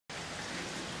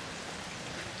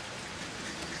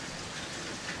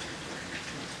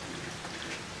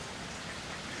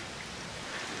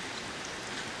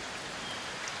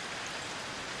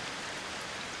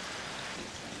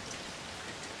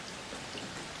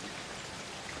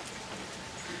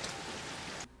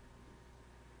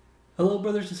Hello,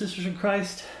 brothers and sisters in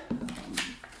Christ.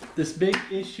 This big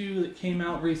issue that came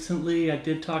out recently, I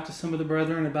did talk to some of the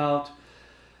brethren about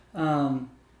the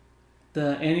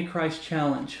Antichrist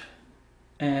challenge.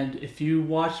 And if you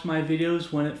watched my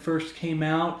videos when it first came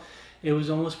out, it was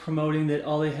almost promoting that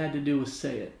all they had to do was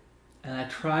say it. And I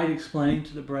tried explaining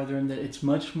to the brethren that it's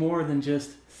much more than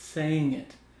just saying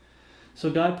it. So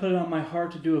God put it on my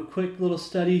heart to do a quick little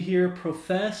study here,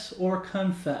 profess or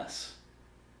confess.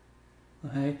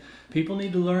 Okay? People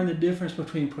need to learn the difference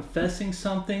between professing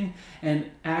something and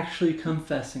actually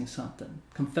confessing something.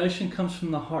 Confession comes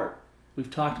from the heart. We've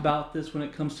talked about this when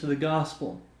it comes to the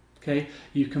gospel. Okay?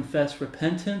 You confess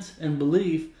repentance and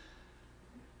belief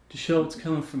to show it's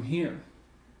coming from here.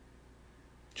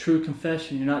 True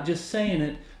confession, you're not just saying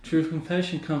it. True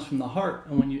confession comes from the heart.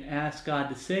 And when you ask God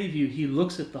to save you, He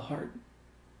looks at the heart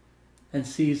and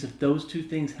sees if those two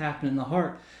things happen in the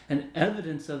heart. And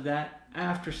evidence of that,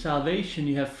 after salvation,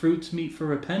 you have fruits meet for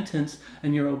repentance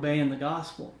and you're obeying the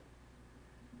gospel.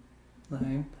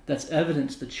 Okay? That's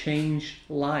evidence to change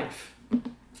life.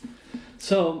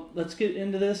 So let's get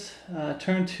into this.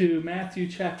 Turn to Matthew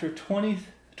chapter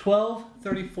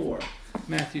 12:34.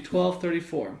 Matthew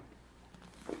 12:34.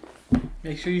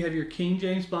 Make sure you have your King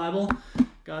James Bible,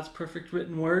 God's perfect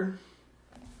written word.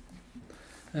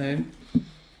 Okay.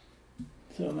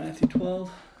 So Matthew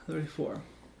 12:34.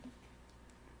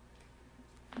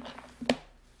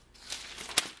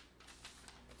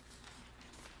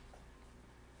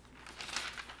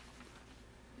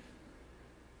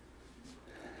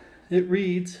 It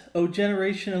reads, O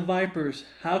generation of vipers,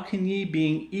 how can ye,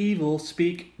 being evil,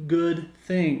 speak good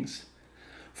things?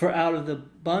 For out of the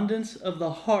abundance of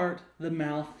the heart the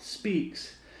mouth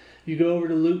speaks. You go over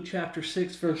to Luke chapter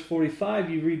 6, verse 45,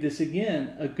 you read this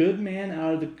again. A good man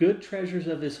out of the good treasures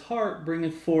of his heart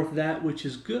bringeth forth that which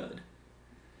is good.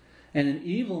 And an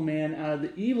evil man out of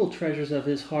the evil treasures of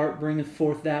his heart bringeth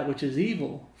forth that which is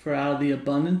evil. For out of the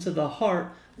abundance of the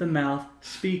heart the mouth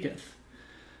speaketh.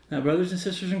 Now, brothers and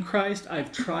sisters in Christ,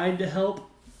 I've tried to help,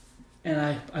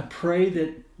 and I pray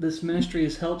that this ministry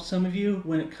has helped some of you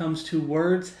when it comes to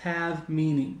words have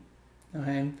meaning.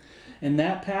 Okay? In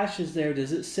that passage there,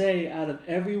 does it say out of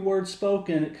every word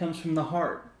spoken it comes from the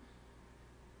heart?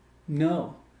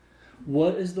 No.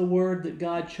 What is the word that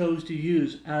God chose to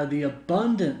use? Out of the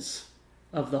abundance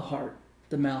of the heart,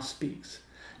 the mouth speaks.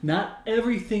 Not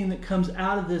everything that comes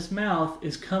out of this mouth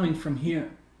is coming from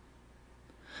here.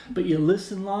 But you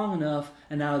listen long enough,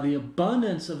 and out of the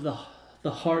abundance of the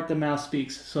heart, the mouth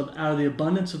speaks. So out of the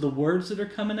abundance of the words that are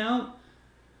coming out,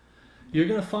 you're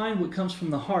going to find what comes from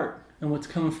the heart and what's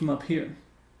coming from up here.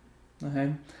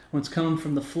 Okay? What's coming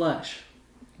from the flesh.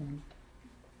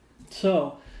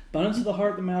 So, abundance of the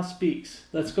heart, the mouth speaks.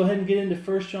 Let's go ahead and get into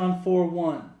 1 John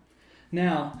 4:1.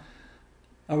 Now,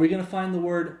 are we going to find the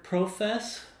word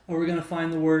profess, or are we going to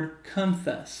find the word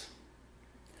confess?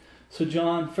 So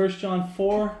 1 John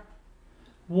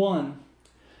 4:1.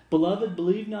 Beloved,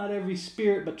 believe not every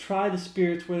spirit, but try the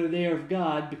spirits whether they are of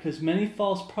God, because many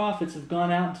false prophets have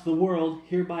gone out into the world.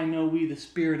 Hereby know we the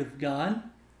Spirit of God.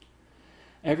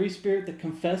 Every spirit that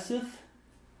confesseth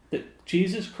that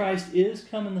Jesus Christ is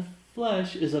come in the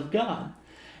flesh is of God.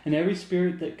 And every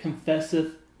spirit that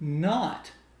confesseth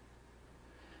not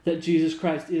that Jesus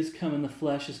Christ is come in the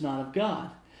flesh is not of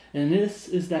God. And this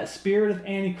is that spirit of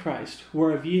Antichrist,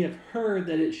 whereof ye have heard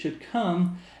that it should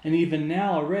come, and even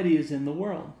now already is in the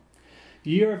world.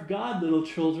 Ye are of God, little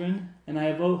children, and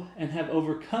have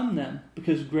overcome them,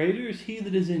 because greater is he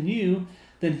that is in you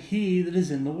than he that is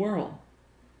in the world.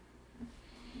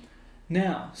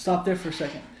 Now, stop there for a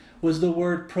second. Was the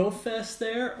word profess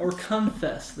there or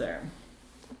confess there?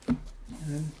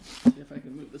 And see if I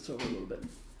can move this over a little bit.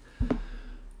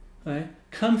 Okay.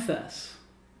 Confess.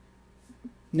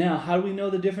 Now, how do we know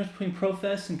the difference between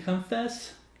profess and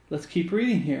confess? Let's keep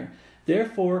reading here.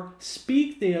 Therefore,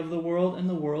 speak they of the world, and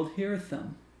the world heareth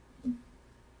them.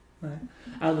 Right?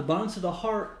 Out of the abundance of the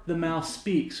heart, the mouth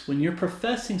speaks. When you're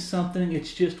professing something,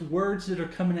 it's just words that are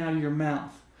coming out of your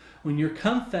mouth. When you're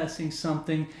confessing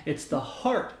something, it's the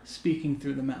heart speaking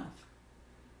through the mouth.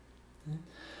 Okay?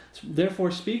 So,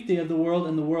 therefore, speak they of the world,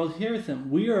 and the world heareth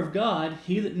them. We are of God.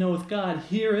 He that knoweth God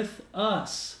heareth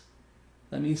us.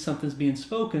 That means something's being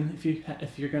spoken if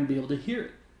you're going to be able to hear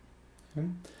it. Okay?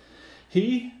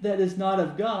 He that is not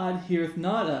of God heareth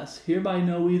not us. Hereby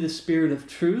know we the spirit of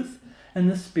truth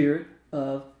and the spirit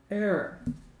of error.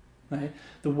 Right?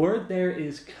 The word there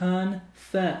is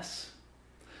confess.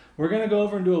 We're going to go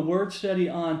over and do a word study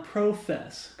on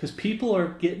profess, because people are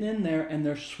getting in there and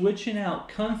they're switching out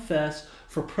confess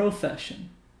for profession.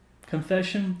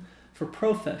 Confession for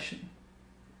profession.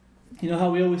 You know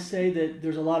how we always say that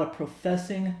there's a lot of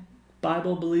professing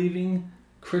Bible-believing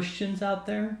Christians out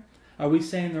there? Are we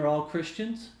saying they're all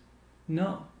Christians?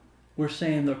 No. We're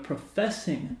saying they're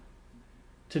professing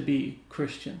to be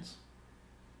Christians.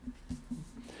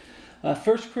 1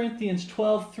 Corinthians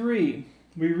 12:3,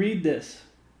 we read this.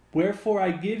 Wherefore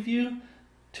I give you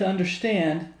to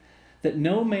understand that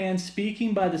no man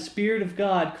speaking by the Spirit of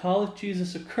God calleth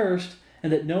Jesus accursed,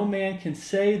 and that no man can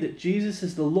say that Jesus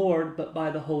is the Lord but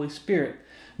by the Holy Spirit.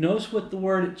 Notice what the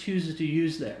word it chooses to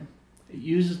use there. It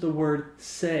uses the word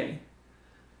say.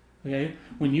 Okay?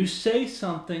 When you say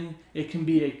something, it can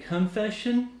be a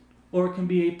confession or it can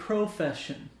be a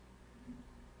profession.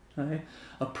 Okay?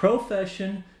 A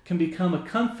profession can become a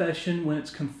confession when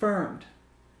it's confirmed.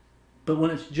 But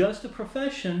when it's just a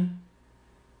profession,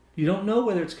 you don't know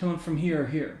whether it's coming from here or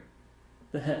here,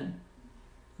 the head.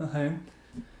 Okay?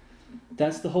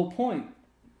 That's the whole point.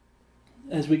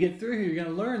 As we get through here, you're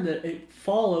going to learn that it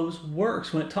follows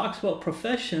works. When it talks about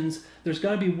professions, there's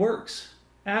got to be works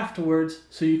afterwards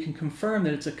so you can confirm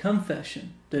that it's a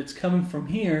confession, that it's coming from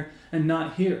here and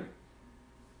not here.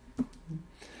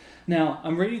 Now,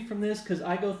 I'm reading from this because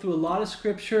I go through a lot of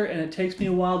scripture and it takes me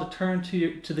a while to turn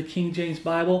to the King James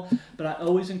Bible, but I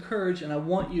always encourage and I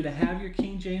want you to have your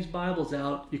King James Bibles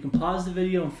out. You can pause the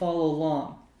video and follow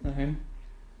along. Okay?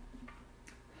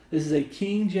 This is a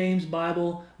King James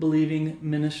Bible believing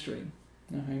ministry.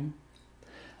 Okay?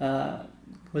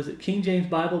 Was it King James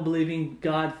Bible believing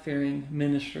God-fearing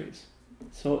ministries?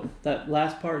 So that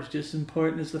last part is just as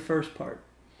important as the first part.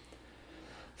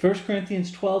 1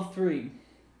 Corinthians 12:3.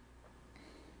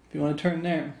 If you want to turn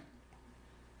there.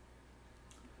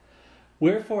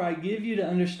 Wherefore I give you to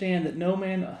understand that no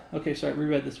man... Okay, sorry,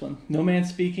 reread this one. No man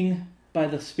speaking by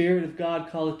the Spirit of God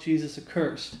calleth Jesus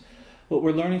accursed. What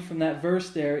we're learning from that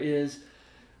verse there is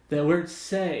the word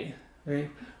say. Right?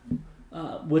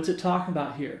 What's it talking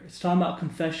about here? It's talking about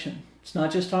confession. It's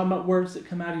not just talking about words that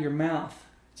come out of your mouth.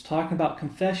 It's talking about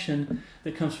confession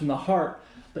that comes from the heart.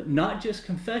 But not just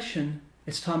confession.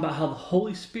 It's talking about how the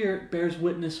Holy Spirit bears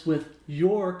witness with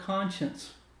your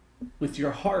conscience, with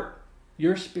your heart,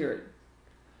 your spirit.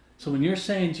 So when you're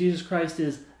saying Jesus Christ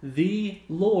is the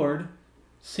Lord,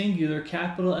 singular,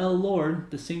 capital L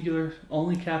Lord, the singular,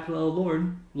 only capital L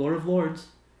Lord, Lord of Lords,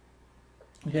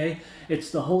 okay, it's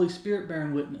the Holy Spirit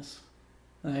bearing witness.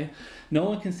 Okay? No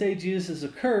one can say Jesus is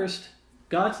accursed.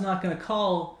 God's not going to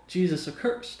call Jesus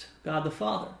accursed, God the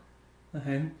Father.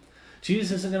 Okay?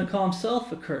 Jesus isn't going to call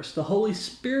himself accursed. The Holy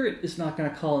Spirit is not going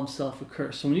to call himself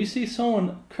accursed. So when you see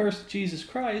someone curse Jesus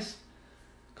Christ,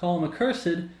 call him accursed,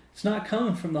 it's not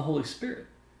coming from the Holy Spirit.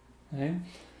 Okay?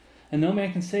 And no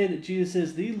man can say that Jesus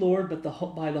is the Lord but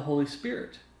by the Holy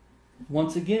Spirit.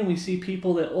 Once again, we see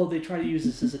people that, they try to use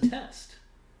this as a test.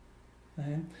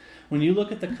 Okay? When you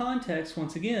look at the context,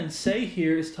 once again, say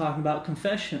here is talking about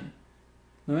confession.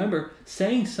 Remember,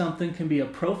 saying something can be a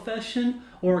profession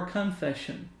or a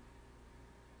confession.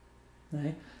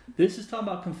 Okay? This is talking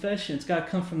about confession. It's got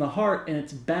to come from the heart and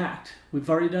it's backed. We've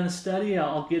already done a study.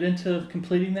 I'll get into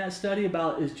completing that study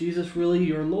about, is Jesus really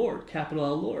your Lord? Capital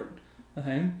L Lord.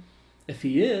 Okay? If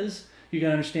he is, you got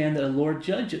to understand that a Lord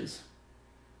judges.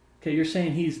 Okay, you're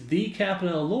saying he's the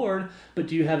capital L Lord, but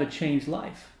do you have a changed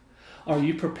life? Are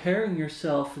you preparing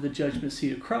yourself for the judgment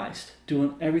seat of Christ?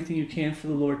 Doing everything you can for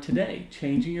the Lord today?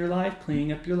 Changing your life,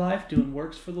 cleaning up your life, doing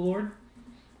works for the Lord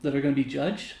that are going to be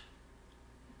judged?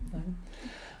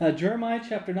 Jeremiah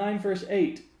chapter 9 verse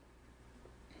 8.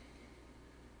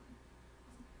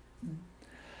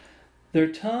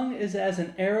 Their tongue is as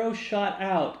an arrow shot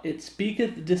out. It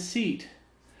speaketh deceit.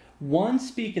 One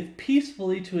speaketh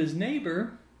peacefully to his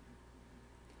neighbor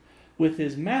with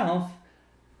his mouth,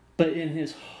 but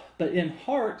in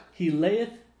heart he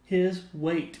layeth his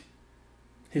weight.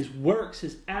 His works,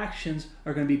 his actions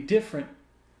are going to be different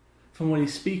from what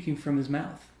he's speaking from his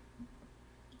mouth.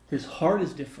 His heart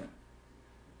is different.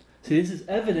 See, this is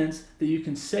evidence that you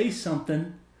can say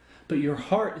something, but your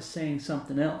heart is saying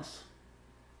something else.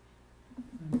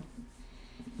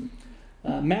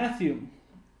 Matthew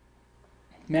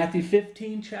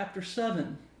 15, chapter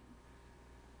 7.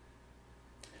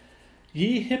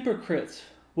 Ye hypocrites,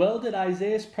 well did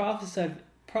Isaiah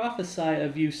prophesy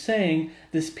of you, saying,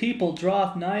 this people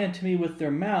draweth nigh unto me with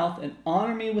their mouth, and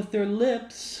honor me with their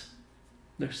lips.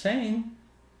 They're saying,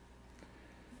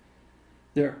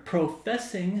 they're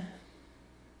professing,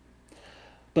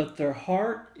 but their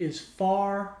heart is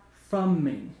far from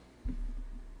me.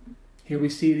 Here we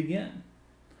see it again.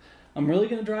 I'm really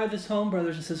going to drive this home,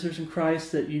 brothers and sisters in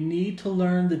Christ, that you need to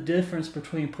learn the difference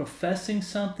between professing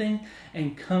something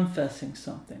and confessing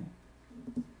something.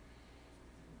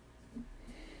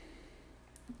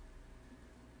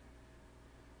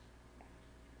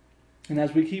 And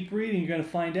as we keep reading, you're going to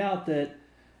find out that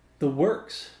the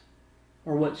works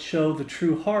are what show the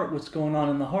true heart, what's going on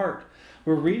in the heart.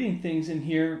 We're reading things in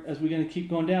here as we're going to keep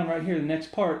going down right here. The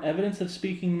next part, evidence of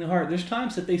speaking in the heart. There's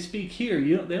times that they speak here.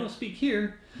 They don't speak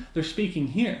here. They're speaking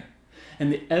here. And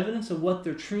the evidence of what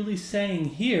they're truly saying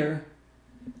here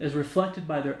is reflected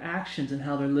by their actions and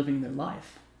how they're living their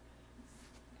life.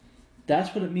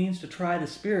 That's what it means to try the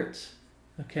spirits.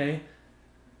 Okay?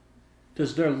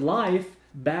 Does their life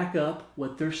back up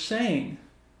what they're saying?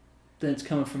 Then it's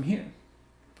coming from here.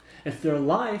 If their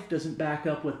life doesn't back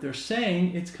up what they're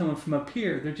saying, it's coming from up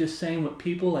here. They're just saying what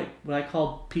people, like what I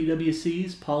call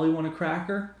PWCs, Polly want a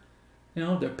cracker.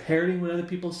 They're parroting what other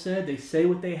people said. They say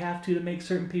what they have to make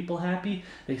certain people happy.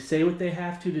 They say what they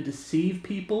have to deceive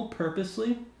people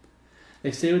purposely.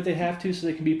 They say what they have to so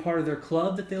they can be part of their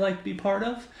club that they like to be part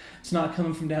of. It's not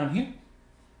coming from down here.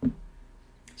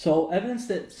 So evidence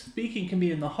that speaking can be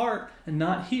in the heart and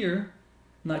not here,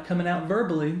 not coming out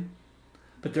verbally,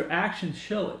 but their actions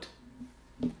show it.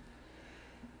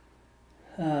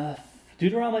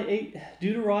 Deuteronomy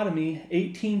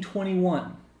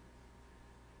 18:21.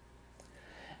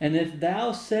 And if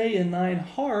thou say in thine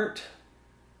heart,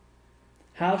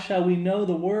 how shall we know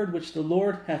the word which the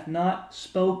Lord hath not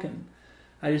spoken?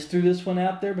 I just threw this one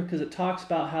out there because it talks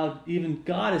about how even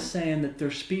God is saying that they're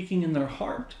speaking in their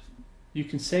heart. You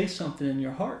can say something in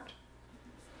your heart.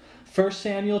 1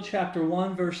 Samuel chapter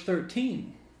 1 verse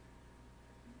 13.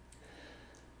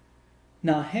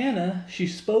 Now Hannah, she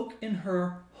spoke in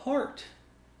her heart.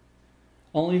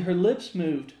 Only her lips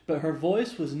moved, but her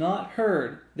voice was not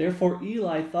heard. Therefore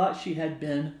Eli thought she had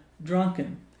been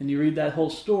drunken. And you read that whole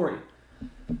story.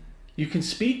 You can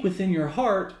speak within your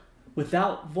heart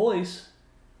without voice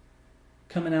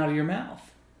coming out of your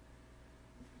mouth.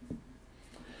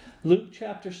 Luke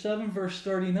chapter 7 verse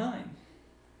 39.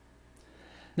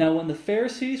 Now when the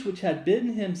Pharisees which had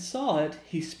bidden him saw it,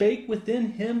 he spake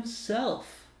within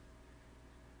himself.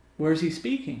 Where's he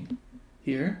speaking?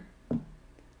 Here.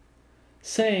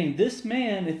 Saying, this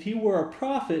man, if he were a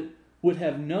prophet, would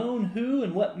have known who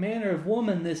and what manner of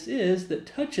woman this is that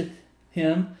toucheth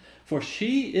him, for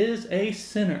she is a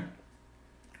sinner.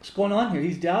 What's going on here?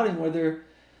 He's doubting whether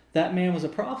that man was a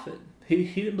prophet. He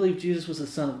didn't believe Jesus was the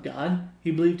Son of God.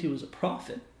 He believed he was a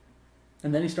prophet.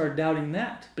 And then he started doubting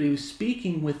that. But he was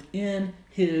speaking within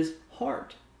his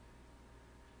heart.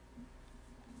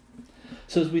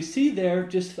 So as we see there,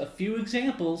 just a few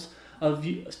examples of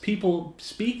people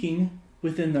speaking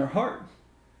within their heart.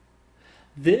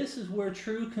 This is where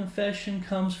true confession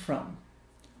comes from.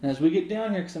 And as we get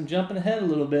down here, because I'm jumping ahead a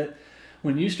little bit,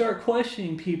 when you start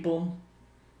questioning people,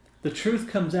 the truth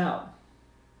comes out.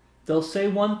 They'll say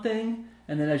one thing,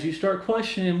 and then as you start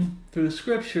questioning them through the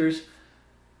scriptures,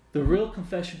 the real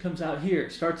confession comes out here.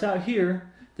 It starts out here,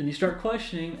 then you start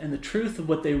questioning, and the truth of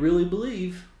what they really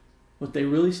believe, what they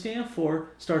really stand for,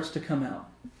 starts to come out.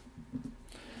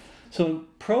 So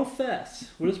profess.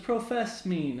 What does profess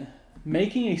mean?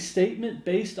 Making a statement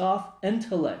based off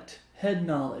intellect, head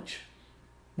knowledge.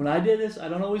 When I did this, I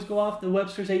don't always go off the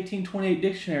Webster's 1828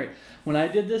 dictionary. When I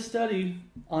did this study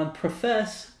on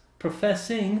profess,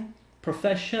 professing,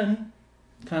 profession,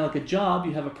 kind of like a job,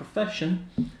 you have a profession.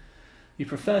 You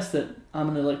profess that I'm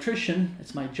an electrician,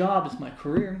 it's my job, it's my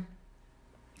career.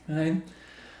 Okay?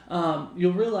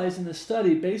 You'll realize in the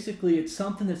study, basically it's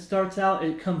something that starts out,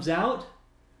 it comes out,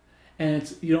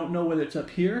 and you don't know whether it's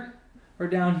up here or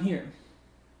down here.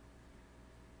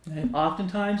 Okay?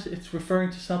 Oftentimes it's referring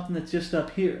to something that's just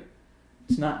up here.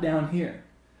 It's not down here.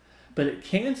 But it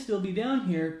can still be down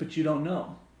here, but you don't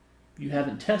know. You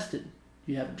haven't tested.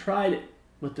 You haven't tried it,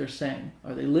 what they're saying.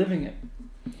 Are they living it?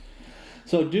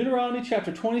 So Deuteronomy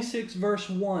chapter 26 verse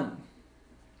 1.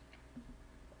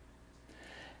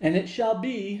 And it shall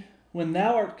be, when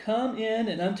thou art come in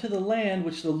and unto the land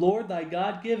which the Lord thy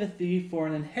God giveth thee for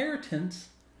an inheritance,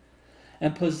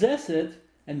 and possess it,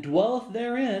 and dwelleth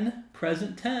therein,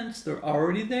 present tense, they're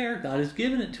already there, God has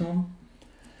given it to them,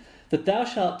 that thou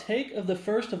shalt take of the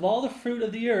first of all the fruit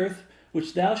of the earth,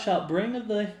 which thou shalt bring of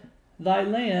thy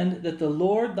land, that the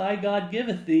Lord thy God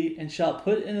giveth thee, and shalt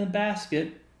put it in a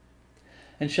basket,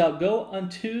 and shalt go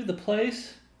unto the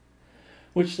place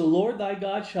which the Lord thy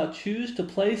God shall choose to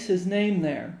place his name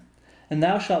there. And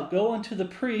thou shalt go unto the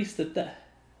priest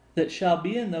that shall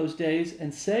be in those days,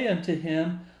 and say unto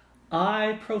him,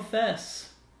 I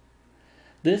profess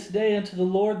this day unto the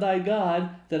Lord thy God,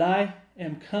 that I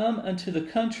am come unto the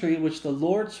country which the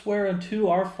Lord sware unto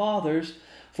our fathers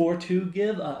for to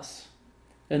give us.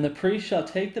 And the priest shall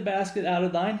take the basket out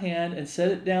of thine hand, and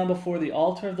set it down before the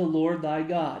altar of the Lord thy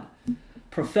God.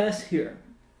 Profess here.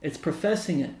 It's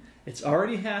professing it. It's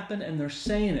already happened, and they're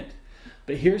saying it.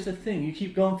 But here's the thing. You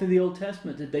keep going through the Old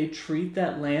Testament. Did they treat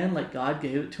that land like God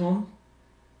gave it to them?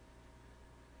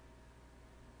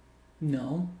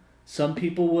 No. Some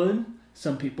people would.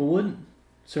 Some people wouldn't.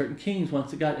 Certain kings,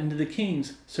 once it got into the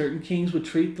kings, certain kings would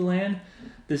treat the land.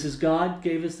 This is God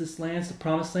gave us this land. It's the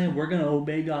promised land. We're going to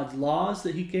obey God's laws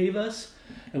that he gave us.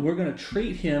 And we're going to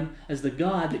treat him as the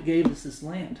God that gave us this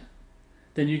land.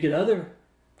 Then you get other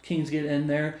kings get in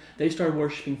there. They started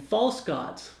worshiping false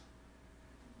gods.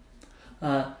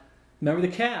 Remember the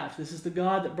calf. This is the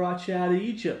God that brought you out of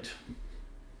Egypt.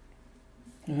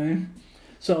 Okay?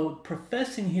 So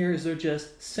professing here is they're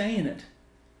just saying it.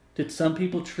 Did some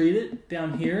people treat it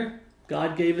down here?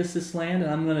 God gave us this land,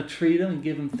 and I'm going to treat them and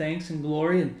give him thanks and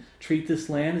glory and treat this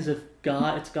land as if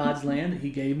it's God's land that he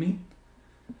gave me.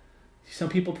 Some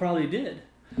people probably did,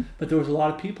 but there was a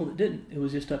lot of people that didn't. It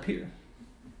was just up here.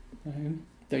 Okay?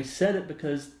 They said it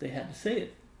because they had to say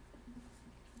it.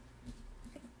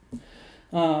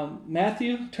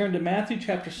 Turn to Matthew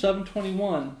chapter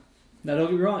 7:21. Now don't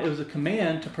get me wrong, it was a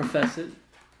command to profess it,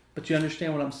 but you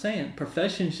understand what I'm saying.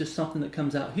 Profession is just something that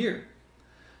comes out here.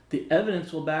 The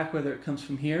evidence will back whether it comes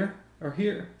from here or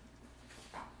here.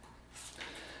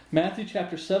 Matthew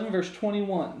chapter 7 verse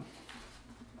 21.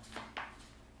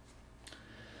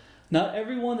 Not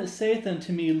everyone that saith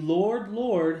unto me, Lord,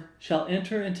 Lord, shall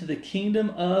enter into the kingdom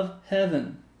of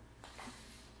heaven.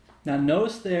 Now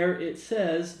notice there it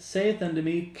says, saith unto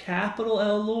me, capital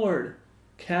L Lord,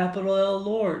 capital L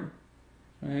Lord,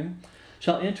 right?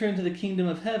 Shall enter into the kingdom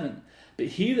of heaven. But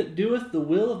he that doeth the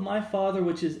will of my Father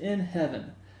which is in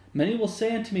heaven. Many will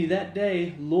say unto me that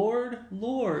day, Lord,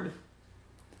 Lord,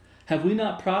 have we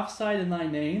not prophesied in thy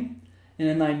name? And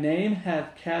in thy name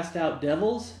have cast out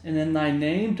devils? And in thy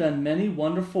name done many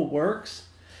wonderful works?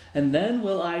 And then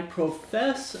will I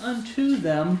profess unto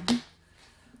them,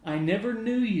 I never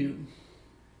knew you.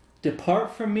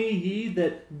 Depart from me, ye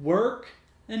that work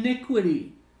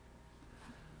iniquity.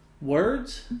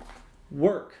 Words,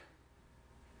 work.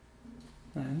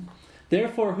 Right?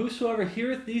 Therefore, whosoever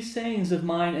heareth these sayings of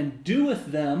mine and doeth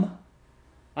them,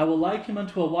 I will like him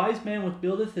unto a wise man which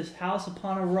buildeth his house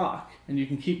upon a rock. And you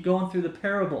can keep going through the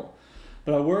parable.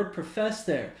 But our word profess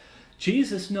there.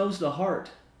 Jesus knows the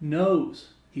heart.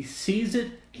 Knows. He sees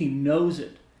it. He knows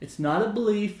it. It's not a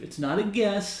belief. It's not a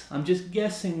guess. I'm just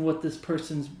guessing what this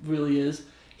person's really is.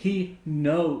 He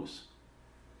knows.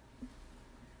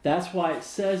 That's why it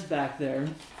says back there,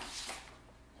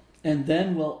 and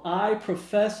then will I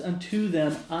profess unto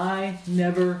them, I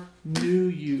never knew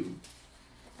you.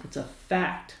 It's a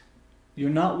fact.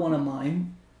 You're not one of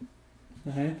mine.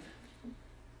 Okay?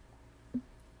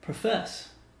 Profess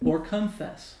or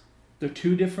confess. They're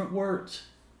two different words.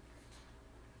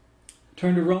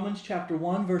 Turn to Romans chapter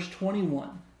 1, verse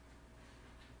 21.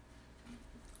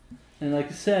 And like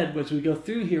I said, as we go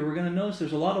through here, we're going to notice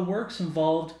there's a lot of works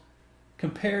involved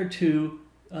compared to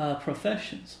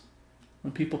professions.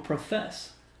 When people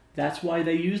profess. That's why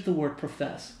they use the word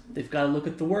profess. They've got to look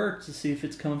at the works to see if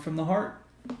it's coming from the heart.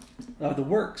 The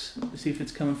works to see if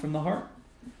it's coming from the heart.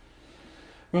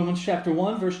 Romans chapter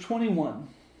 1, verse 21.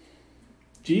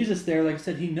 Jesus there, like I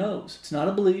said, he knows. It's not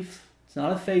a belief. It's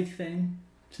not a faith thing.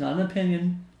 It's not an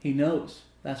opinion. He knows.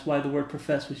 That's why the word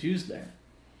profess was used there.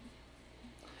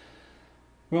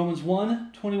 Romans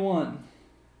 1, 21.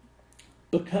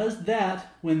 Because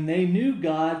that, when they knew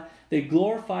God, they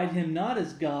glorified him not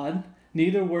as God,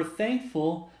 neither were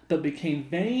thankful, but became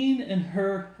vain in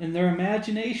their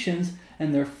imaginations,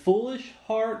 and their foolish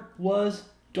heart was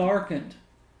darkened.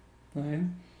 Right?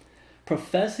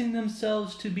 Professing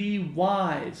themselves to be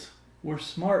wise, were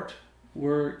smart,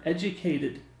 were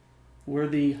educated, were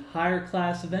the higher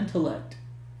class of intellect.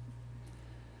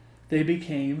 They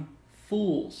became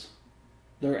fools.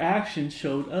 Their actions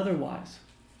showed otherwise.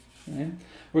 Right?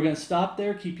 We're going to stop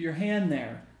there. Keep your hand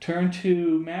there. Turn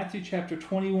to Matthew chapter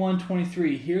 21,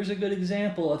 23. Here's a good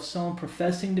example of someone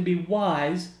professing to be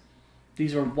wise.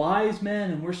 These are wise men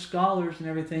and we're scholars and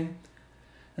everything.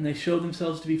 And they show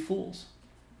themselves to be fools.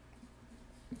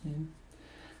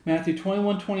 Matthew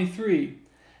 21, 23.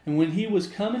 And when he was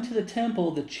come into the temple,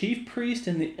 the chief priest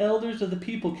and the elders of the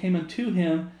people came unto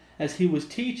him as he was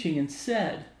teaching and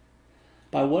said,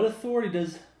 By what authority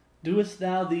doest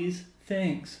thou these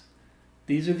things?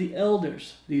 These are the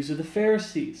elders. These are the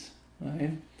Pharisees.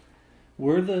 Right?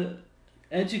 We're the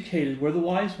educated. We're the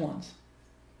wise ones.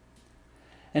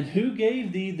 And who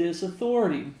gave thee this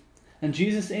authority? And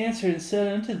Jesus answered and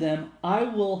said unto them, I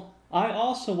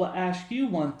also will ask you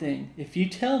one thing. If you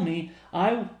tell me,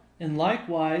 I and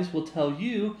likewise will tell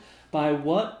you by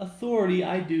what authority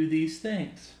I do these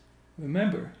things.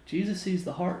 Remember, Jesus sees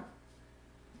the heart.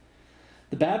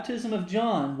 The baptism of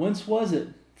John, whence was it?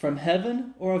 from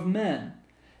heaven or of men?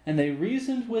 And they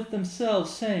reasoned with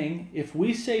themselves, saying, If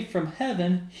we say from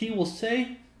heaven, he will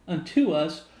say unto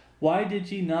us, Why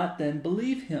did ye not then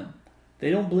believe him?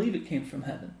 They don't believe it came from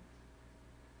heaven.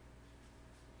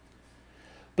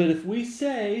 But if we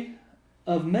say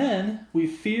of men, we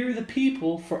fear the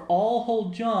people, for all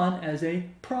hold John as a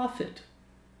prophet.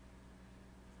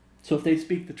 So if they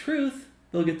speak the truth,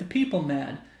 they'll get the people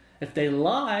mad. If they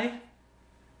lie,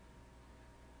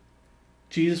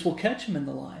 Jesus will catch them in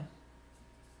the lie.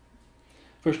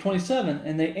 Verse 27,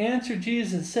 And they answered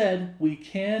Jesus and said, We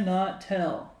cannot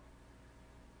tell.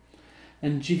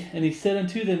 And he said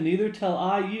unto them, Neither tell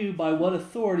I you by what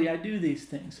authority I do these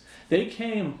things. They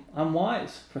came, I'm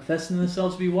wise, professing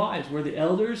themselves to be wise. We're the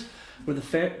elders, we're the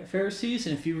Pharisees,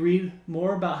 and if you read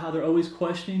more about how they're always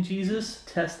questioning Jesus,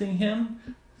 testing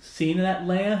him, seeing that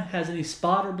lamb has any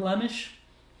spot or blemish.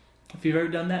 If you've ever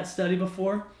done that study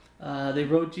before, they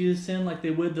wrote Jesus in like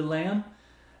they would the lamb,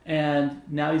 and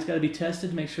now he's got to be tested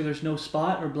to make sure there's no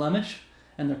spot or blemish,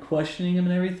 and they're questioning him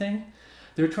and everything.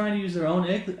 They're trying to use their own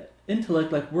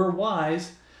intellect like we're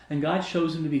wise, and God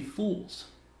shows them to be fools.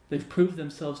 They've proved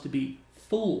themselves to be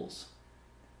fools.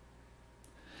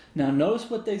 Now notice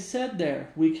what they said there.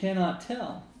 We cannot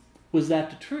tell. Was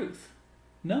that the truth?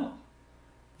 No.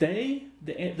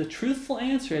 The truthful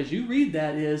answer as you read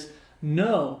that is,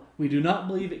 no, we do not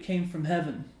believe it came from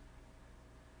heaven.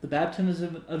 The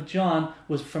baptism of John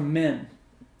was from men.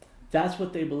 That's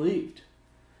what they believed.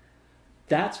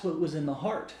 That's what was in the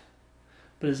heart.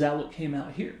 But is that what came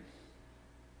out here?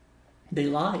 They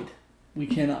lied. We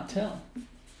cannot tell.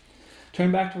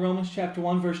 Turn back to Romans chapter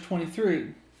 1, verse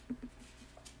 23.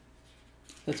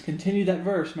 Let's continue that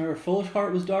verse. Remember, foolish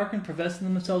heart was darkened,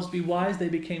 professing themselves to be wise, they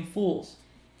became fools.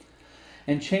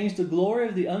 And changed the glory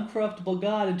of the uncorruptible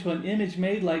God into an image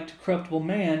made like to corruptible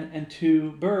man, and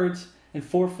to birds, and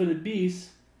four-footed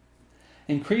beasts,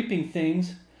 and creeping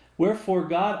things. Wherefore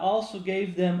God also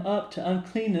gave them up to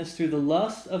uncleanness through the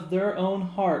lust of their own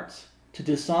hearts, to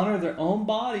dishonor their own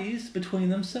bodies between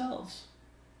themselves.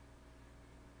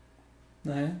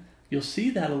 Right? You'll see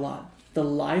that a lot. The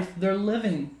life they're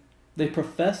living. They're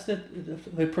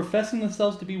professing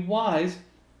themselves to be wise,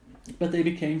 but they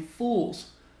became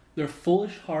fools. Their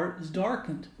foolish heart is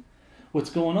darkened. What's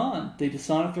going on? They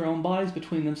dishonor their own bodies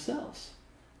between themselves.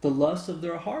 The lust of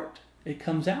their heart, it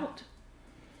comes out.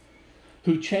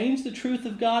 Who changed the truth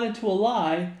of God into a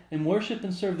lie, and worship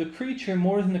and serve the creature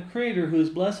more than the Creator, who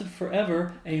is blessed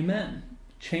forever. Amen.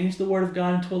 Change the word of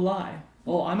God into a lie.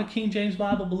 Oh, I'm a King James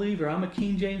Bible believer. I'm a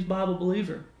King James Bible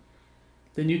believer.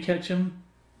 Then you catch them.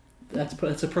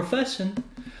 That's a profession.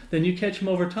 Then you catch them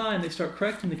over time. They start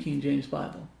correcting the King James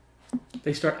Bible.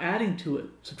 They start adding to it,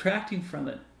 subtracting from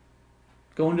it,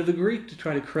 going to the Greek to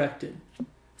try to correct it.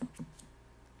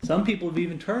 Some people have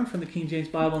even turned from the King James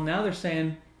Bible, and now they're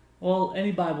saying, well,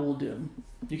 any Bible will do.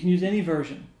 You can use any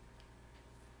version.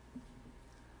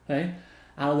 Okay?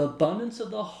 Out of the abundance of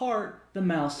the heart, the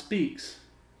mouth speaks.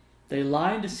 They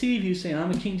lie and deceive you, saying,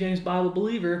 I'm a King James Bible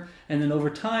believer, and then over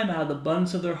time, out of the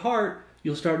abundance of their heart,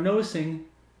 you'll start noticing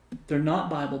they're not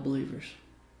Bible believers.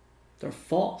 They're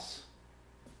false.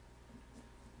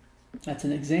 That's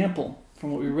an example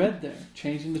from what we read there.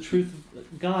 Changing the truth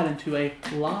of God into a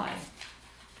lie.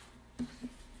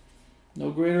 No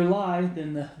greater lie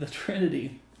than the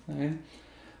Trinity. Right?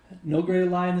 No greater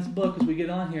lie in this book as we get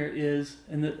on here is,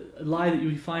 and the lie that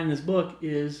you find in this book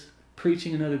is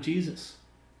preaching another Jesus.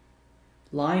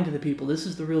 Lying to the people. This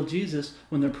is the real Jesus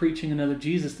when they're preaching another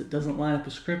Jesus that doesn't line up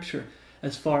with Scripture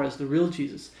as far as the real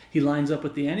Jesus. He lines up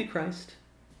with the Antichrist,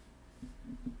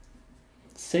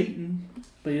 Satan,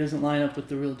 but he doesn't line up with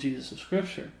the real Jesus of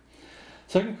Scripture.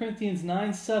 2 Corinthians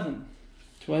 9:7.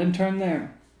 Go ahead and turn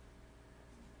there.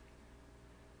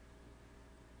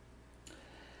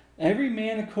 Every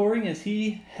man according as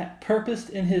he purposed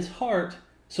in his heart,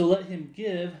 so let him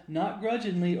give, not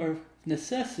grudgingly or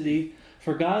necessity,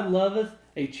 for God loveth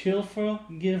a cheerful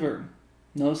giver.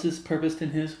 Notice this purposed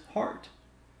in his heart.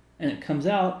 And it comes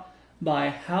out by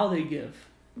how they give.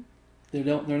 They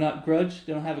don't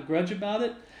have a grudge about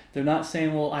it. They're not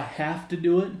saying, well, I have to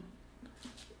do it.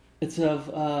 It's of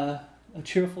a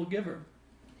cheerful giver.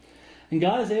 And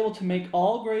God is able to make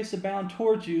all grace abound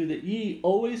towards you, that ye,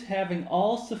 always having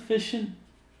all sufficiency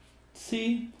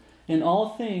in all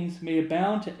things, may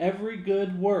abound to every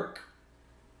good work.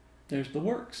 There's the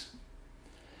works.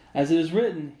 As it is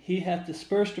written, He hath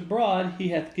dispersed abroad, He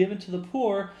hath given to the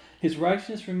poor, His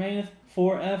righteousness remaineth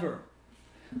forever.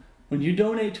 When you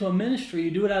donate to a ministry,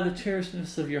 you do it out of the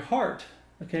cherishness of your heart.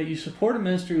 Okay, you support a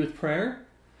ministry with prayer,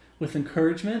 with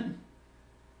encouragement,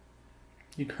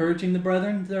 encouraging the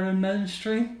brethren that are in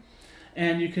ministry,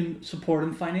 and you can support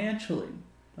them financially.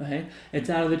 Okay? It's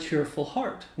out of a cheerful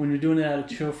heart. When you're doing it out of a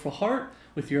cheerful heart,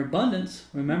 with your abundance,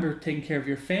 remember, taking care of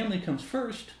your family comes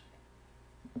first.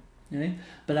 Okay?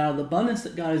 But out of the abundance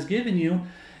that God has given you,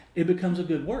 it becomes a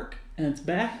good work, and it's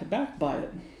backed by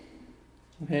it.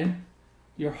 Okay?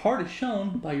 Your heart is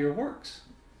shown by your works.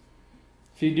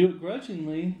 If you do it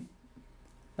grudgingly,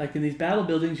 like in these battle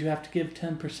buildings, you have to give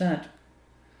 10%.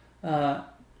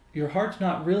 Your heart's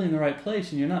not really in the right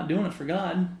place, and you're not doing it for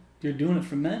God. You're doing it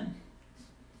for men.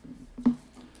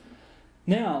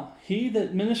 Now, he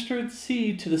that ministered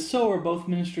seed to the sower both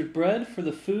ministered bread for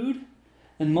the food,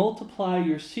 and multiply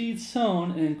your seed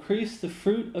sown, and increase the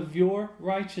fruit of your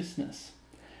righteousness,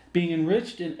 being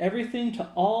enriched in everything to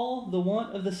all the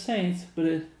want of the saints, but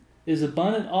it is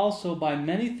abundant also by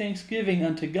many thanksgiving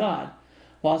unto God,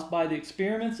 whilst by the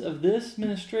experiments of this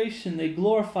ministration they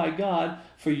glorify God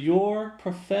for your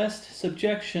professed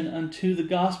subjection unto the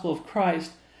gospel of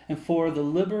Christ, and for the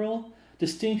liberal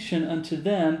distinction unto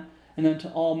them and unto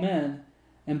all men,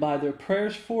 and by their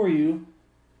prayers for you,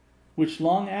 which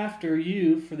long after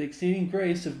you for the exceeding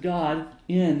grace of God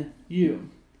in you.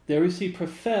 There we see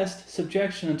professed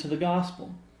subjection unto the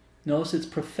gospel. Notice it's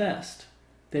professed.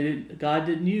 God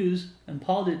didn't use, and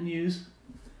Paul didn't use,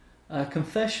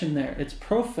 confession there. It's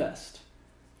professed.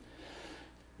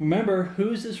 Remember,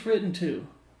 who is this written to?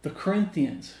 The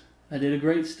Corinthians. I did a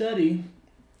great study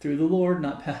through the Lord.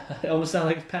 I almost sound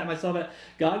like patting myself out.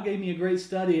 God gave me a great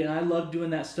study, and I loved doing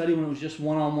that study when it was just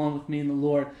one-on-one with me and the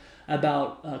Lord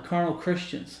about carnal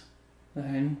Christians.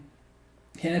 Okay?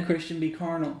 Can a Christian be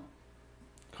carnal?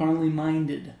 Carnally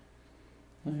minded.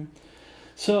 Okay?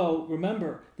 So,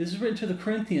 remember, this is written to the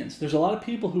Corinthians. There's a lot of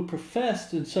people who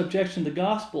professed in subjection to the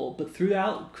gospel, but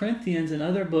throughout Corinthians and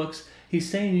other books, he's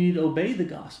saying you need to obey the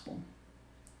gospel.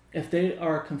 If they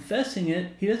are confessing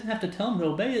it, he doesn't have to tell them to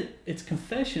obey it. It's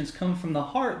confession. It's coming from the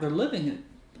heart. They're living it.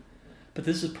 But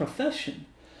this is profession.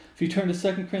 If you turn to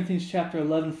 2 Corinthians chapter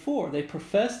 11:4, they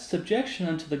professed subjection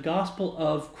unto the gospel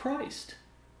of Christ.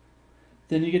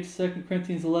 Then you get to 2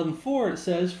 Corinthians 11:4, it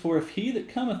says, for if he that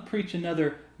cometh preach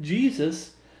another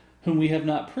Jesus, whom we have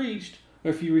not preached,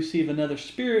 or if you receive another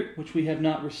spirit, which we have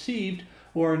not received,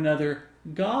 or another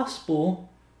gospel,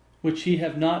 which ye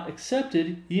have not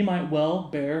accepted, ye might well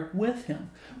bear with him.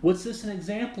 What's this an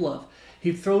example of?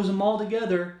 He throws them all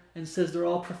together and says they're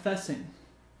all professing.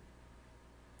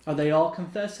 Are they all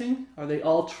confessing? Are they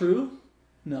all true?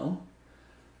 No.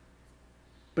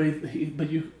 But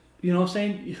you know what I'm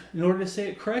saying? In order to say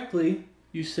it correctly,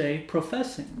 you say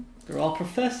professing. They're all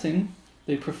professing.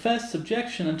 They profess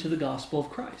subjection unto the gospel of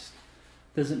Christ.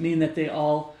 Doesn't mean that they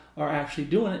all are actually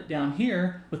doing it down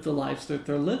here with the lives that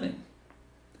they're living.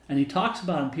 And he talks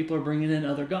about them. People are bringing in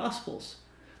other gospels.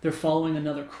 They're following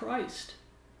another Christ.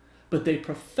 But they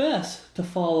profess to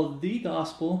follow the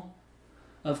gospel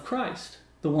of Christ,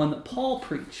 the one that Paul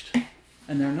preached.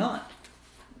 And they're not.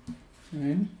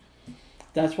 Right?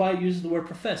 That's why it uses the word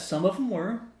profess. Some of them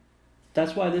were.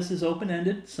 That's why this is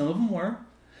open-ended. Some of them were,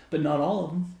 but not all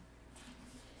of them.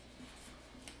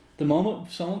 The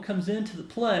moment someone comes into the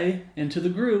play, into the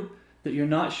group, that you're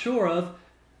not sure of,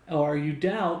 or you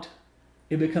doubt,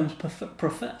 it becomes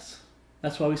profess.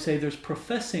 That's why we say there's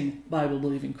professing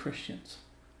Bible-believing Christians.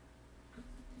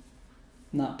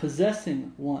 Not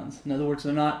possessing ones. In other words,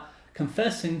 they're not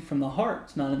confessing from the heart.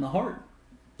 It's not in the heart.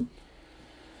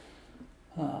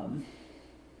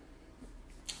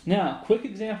 Now, quick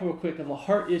example real quick of a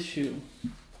heart issue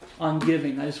on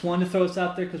giving. I just wanted to throw this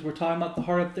out there because we're talking about the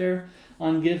heart up there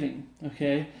on giving,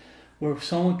 okay? Where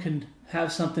someone can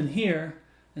have something here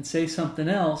and say something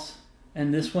else,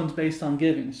 and this one's based on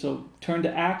giving. So turn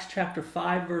to Acts chapter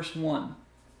 5, verse 1.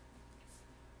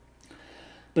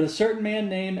 But a certain man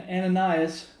named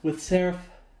Ananias with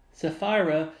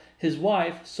Sapphira, his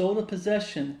wife, sold a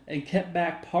possession and kept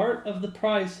back part of the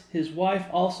price, his wife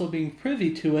also being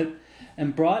privy to it,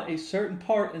 and brought a certain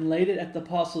part and laid it at the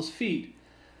apostles' feet.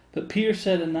 But Peter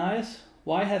said, Ananias,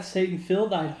 why hath Satan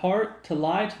filled thy heart to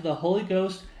lie to the Holy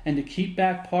Ghost and to keep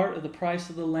back part of the price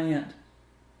of the land?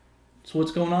 So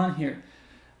what's going on here?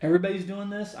 Everybody's doing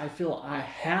this. I feel I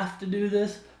have to do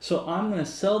this, so I'm going to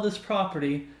sell this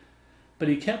property. But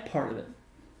he kept part of it.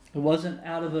 It wasn't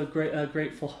out of a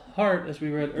grateful heart, as we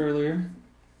read earlier.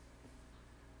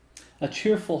 A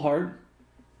cheerful heart,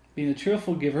 being a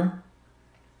cheerful giver.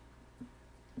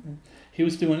 He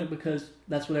was doing it because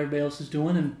that's what everybody else is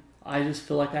doing, and I just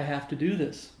feel like I have to do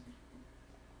this.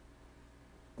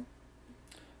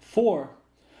 4.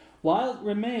 While it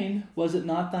remained, was it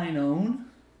not thine own?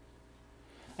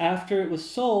 After it was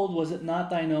sold, was it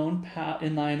not thine own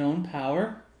in thine own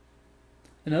power?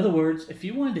 In other words, if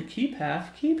you wanted to keep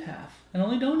half, and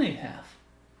only donate half.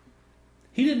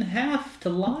 He didn't have to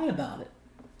lie about it.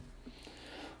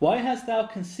 Why hast thou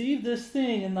conceived this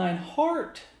thing in thine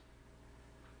heart?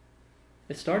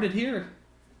 It started here.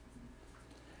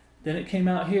 Then it came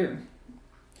out here.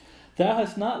 Thou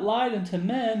hast not lied unto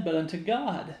men, but unto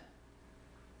God.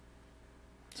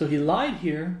 So he lied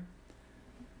here,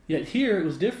 yet here it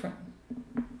was different.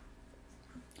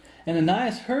 And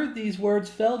Ananias heard these words,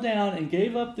 fell down, and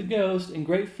gave up the ghost, and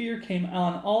great fear came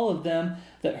on all of them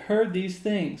that heard these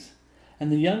things.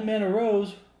 And the young men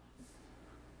arose,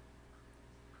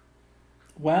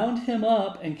 wound him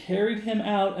up, and carried him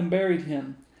out, and buried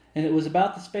him. And it was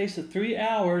about the space of 3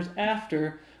 hours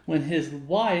after, when his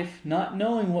wife, not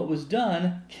knowing what was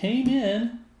done, came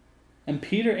in, and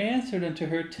Peter answered unto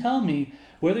her, Tell me,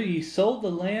 whether ye sold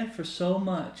the land for so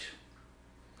much?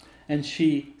 And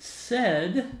she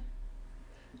said,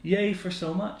 Yea, for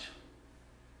so much.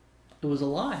 It was a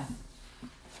lie.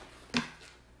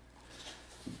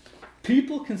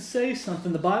 People can say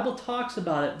something. The Bible talks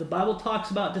about it. The Bible talks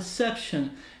about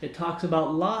deception. It talks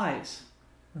about lies.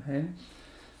 Okay?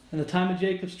 In the time of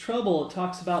Jacob's trouble, it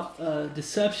talks about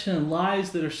deception and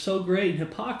lies that are so great, and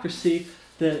hypocrisy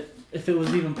that if it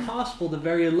was even possible, the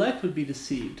very elect would be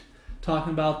deceived.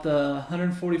 Talking about the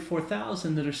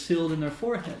 144,000 that are sealed in their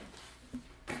forehead.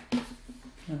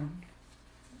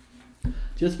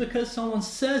 Just because someone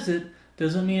says it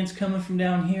doesn't mean it's coming from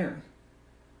down here.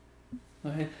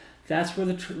 Okay, that's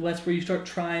where you start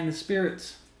trying the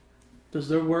spirits. Does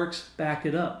their works back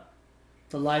it up?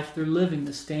 The life they're living,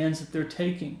 the stands that they're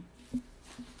taking.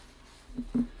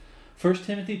 1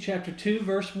 Timothy chapter 2,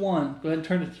 verse 1. Go ahead and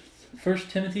turn to 1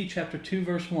 Timothy chapter 2,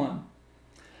 verse 1.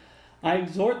 I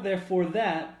exhort therefore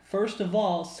that, first of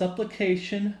all,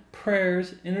 supplication,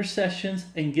 prayers, intercessions,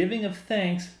 and giving of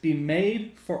thanks be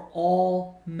made for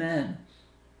all men,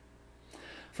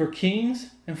 for kings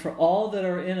and for all that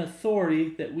are in authority,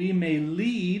 that we may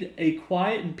lead a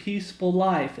quiet and peaceable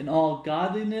life in all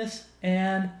godliness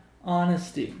and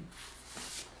honesty.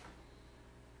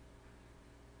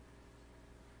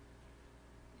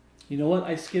 You know what?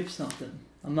 I skipped something.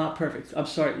 I'm not perfect. I'm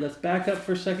sorry. Let's back up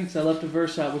for a second because I left a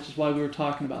verse out, which is why we were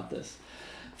talking about this.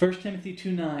 1 Timothy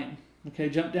 2:9. Okay,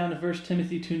 jump down to 1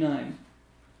 Timothy 2:9.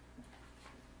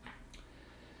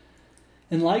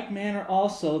 In like manner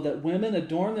also that women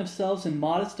adorn themselves in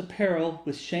modest apparel,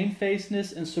 with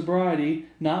shamefacedness and sobriety,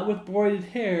 not with broided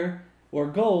hair, or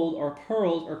gold, or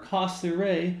pearls, or costly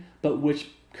array, but which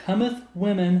cometh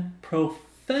women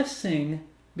professing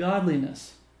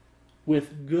godliness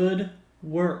with good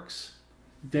works.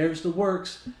 There's the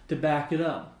works to back it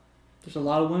up. There's a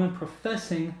lot of women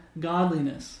professing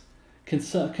godliness.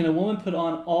 Can a woman put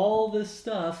on all this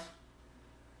stuff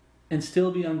and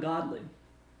still be ungodly?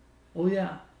 Oh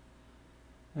yeah.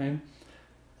 Right?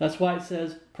 That's why it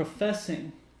says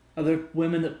professing. Are there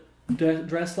women that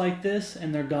dress like this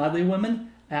and they're godly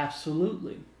women?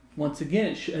 Absolutely. Once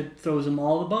again, it throws them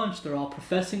all a bunch. They're all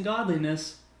professing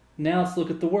godliness. Now let's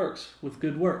look at the works with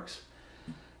good works.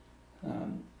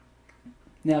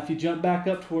 Now, if you jump back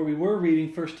up to where we were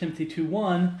reading 1 Timothy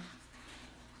 2:1,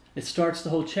 it starts the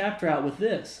whole chapter out with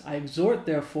this. I exhort,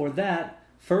 therefore, that,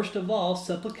 first of all,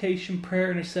 supplication,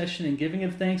 prayer, intercession, and giving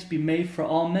of thanks be made for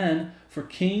all men, for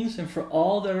kings, and for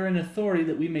all that are in authority,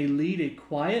 that we may lead a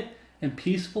quiet and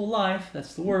peaceful life,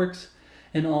 that's the works,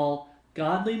 in all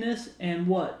godliness and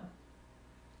what?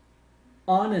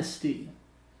 Honesty.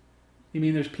 You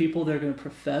mean there's people that are going to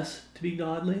profess to be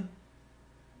godly,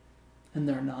 and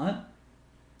they're not?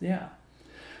 Yeah.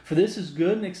 For this is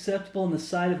good and acceptable in the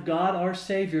sight of God our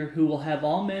Savior, who will have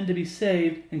all men to be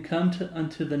saved and come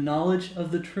unto the knowledge of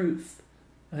the truth.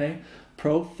 Okay?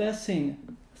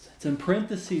 Professing. It's in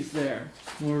parentheses there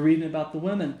when we're reading about the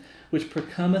women, which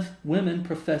becometh women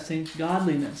professing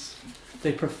godliness.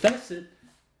 They profess it.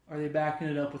 Are they backing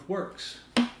it up with works?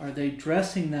 Are they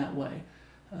dressing that way?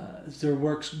 Is their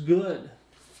works good?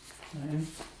 Okay?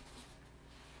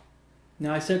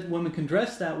 Now I said women can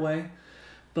dress that way,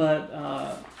 but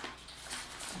I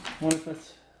wonder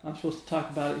if I'm supposed to talk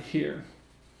about it here.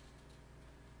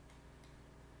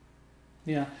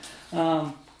 Yeah.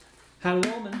 Had a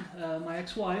woman, my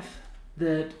ex-wife,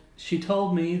 that she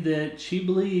told me that she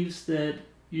believes that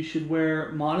you should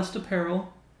wear modest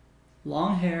apparel,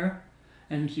 long hair,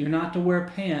 and you're not to wear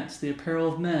pants, the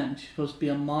apparel of men. She's supposed to be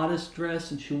a modest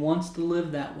dress, and she wants to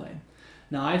live that way.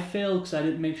 Now, I failed because I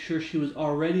didn't make sure she was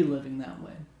already living that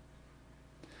way.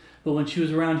 But when she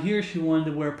was around here, she wanted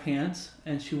to wear pants,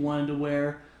 and she wanted to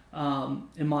wear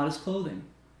immodest clothing.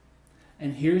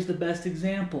 And here's the best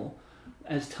example.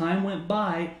 as time went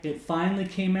by, it finally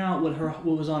came out what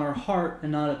was on her heart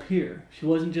and not up here. She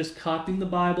wasn't just copying the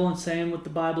Bible and saying what the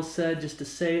Bible said just to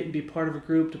say it and be part of a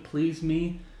group to please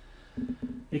me.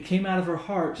 It came out of her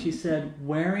heart. She said,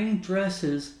 wearing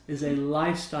dresses is a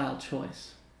lifestyle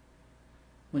choice.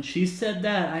 When she said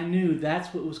that, I knew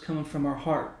that's what was coming from her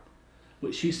heart.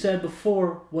 What she said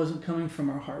before wasn't coming from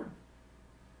her heart.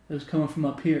 It was coming from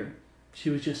up here. She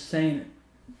was just saying it,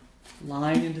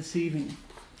 lying and deceiving.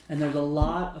 And there's a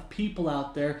lot of people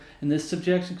out there in this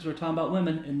subjection, because we're talking about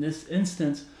women, in this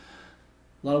instance,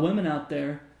 a lot of women out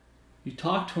there, you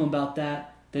talk to them about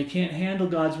that, they can't handle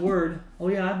God's word. Oh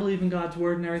yeah, I believe in God's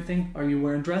word and everything. Are you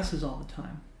wearing dresses all the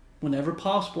time? Whenever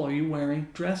possible, are you wearing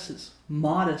dresses?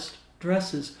 Modest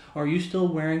dresses. Are you still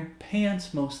wearing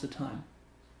pants most of the time?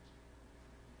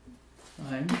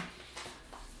 Right?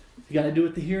 You got to do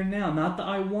it the here and now. Not the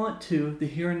I want to, the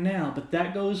here and now. But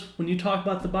that goes, when you talk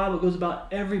about the Bible, it goes about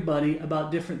everybody,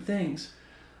 about different things.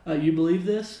 You believe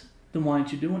this? Then why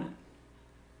aren't you doing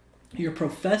it? You're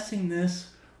professing this.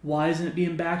 Why isn't it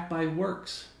being backed by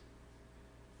works?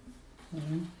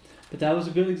 But that was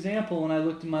a good example when I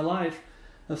looked in my life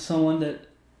of someone that,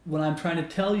 when I'm trying to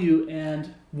tell you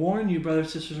and warn you,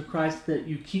 brothers and sisters of Christ, that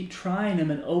you keep trying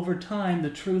them, and over time the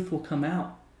truth will come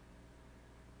out.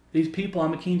 These people,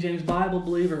 I'm a King James Bible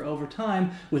believer, over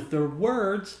time, with their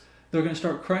words, they're going to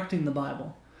start correcting the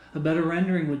Bible. A better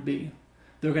rendering would be,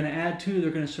 they're going to add to,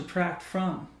 they're going to subtract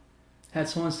from. Had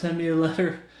someone send me a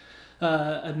letter,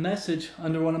 a message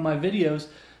under one of my videos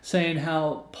saying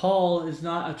how Paul is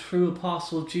not a true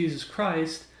apostle of Jesus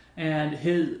Christ,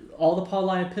 and all the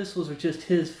Pauline epistles are just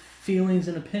his feelings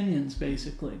and opinions,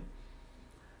 basically.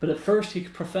 But at first he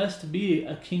professed to be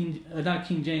not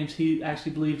King James, he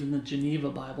actually believed in the Geneva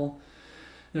Bible.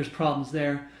 There's problems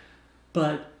there.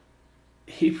 But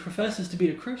he professes to be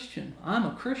a Christian. I'm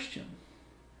a Christian.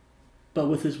 But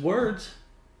with his words,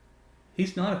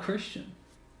 he's not a Christian.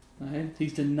 Right?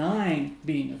 He's denying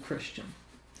being a Christian,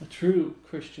 a true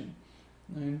Christian.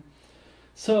 Right?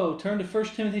 So turn to 1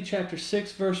 Timothy chapter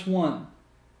 6, verse 1.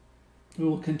 We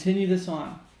will continue this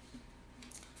on.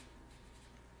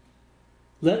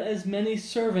 Let as many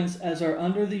servants as are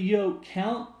under the yoke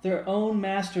count their own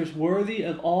masters worthy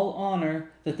of all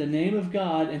honor, that the name of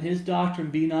God and his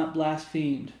doctrine be not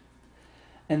blasphemed.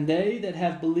 And they that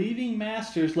have believing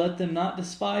masters, let them not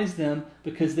despise them,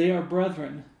 because they are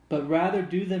brethren, but rather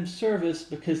do them service,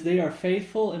 because they are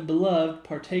faithful and beloved,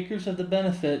 partakers of the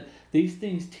benefit. These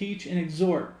things teach and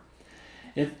exhort.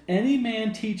 If any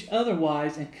man teach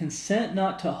otherwise, and consent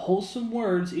not to wholesome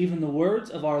words, even the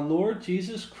words of our Lord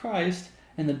Jesus Christ,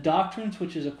 and the doctrines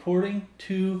which is according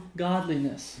to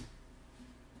godliness.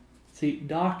 See,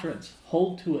 doctrines,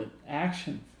 hold to it,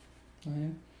 action.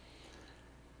 Right?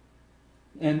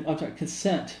 And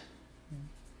consent.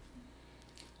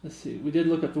 Let's see, we did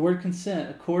look up the word consent,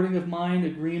 according of mind,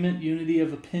 agreement, unity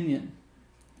of opinion.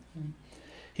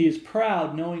 He is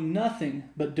proud, knowing nothing,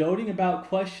 but doting about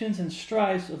questions and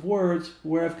strifes of words,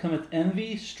 whereof cometh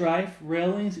envy, strife,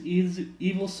 railings,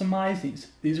 evil surmisings.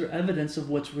 These are evidence of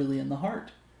what's really in the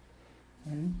heart.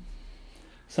 Right?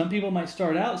 Some people might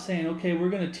start out saying, okay, we're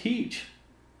going to teach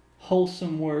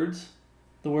wholesome words,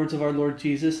 the words of our Lord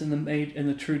Jesus and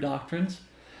the true doctrines.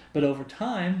 But over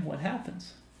time, what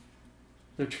happens?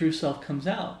 Their true self comes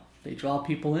out. They draw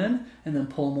people in and then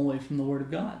pull them away from the Word of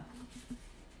God.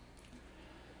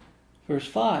 Verse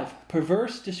 5,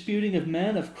 perverse disputing of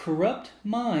men of corrupt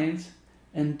minds,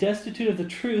 and destitute of the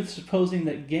truth, supposing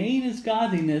that gain is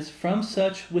godliness, from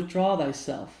such withdraw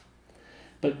thyself.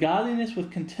 But godliness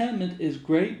with contentment is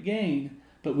great gain.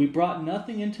 But we brought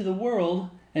nothing into the world,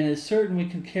 and it is certain we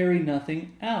can carry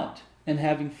nothing out. And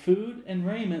having food and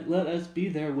raiment, let us be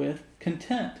therewith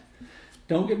content.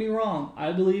 Don't get me wrong,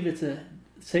 I believe it's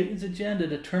Satan's agenda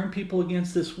to turn people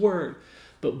against this word.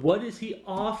 But what does he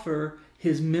offer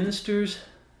his ministers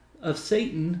of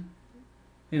Satan?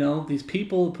 You know, these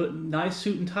people who put nice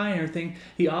suit and tie and everything,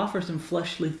 he offers them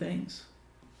fleshly things.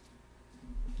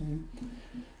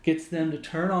 Gets them to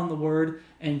turn on the word,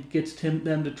 and gets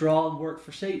them to draw and work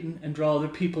for Satan and draw other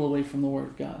people away from the word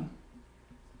of God.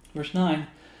 Verse 9,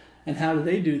 and how do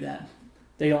they do that?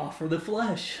 They offer the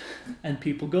flesh, and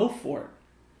people go for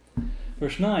it.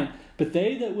 Verse 9, but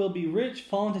they that will be rich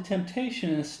fall into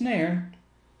temptation and a snare,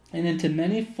 and into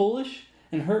many foolish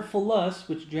and hurtful lusts,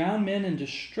 which drown men in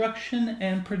destruction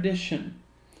and perdition.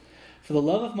 For the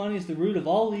love of money is the root of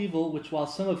all evil, which while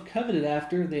some have coveted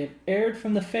after, they have erred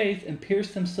from the faith, and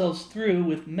pierced themselves through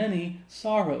with many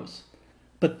sorrows.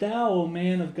 But thou, O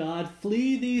man of God,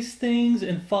 flee these things,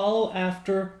 and follow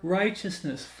after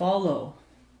righteousness. Follow.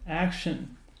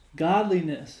 Action.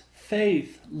 godliness,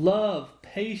 faith, love,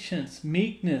 patience,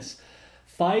 meekness.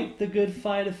 Fight the good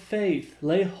fight of faith.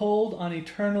 Lay hold on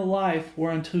eternal life,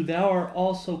 whereunto thou art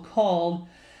also called,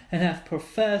 and have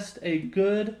professed a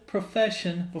good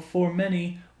profession before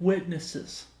many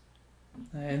witnesses.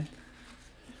 And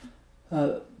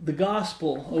the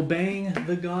gospel, obeying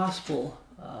the gospel.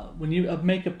 When you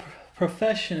make a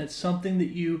profession, it's something that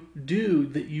you do,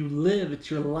 that you live. It's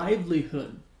your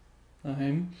livelihood.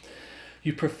 Okay?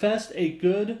 You professed a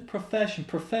good profession.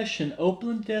 Profession,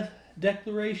 open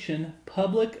declaration,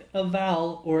 public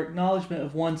avowal or acknowledgement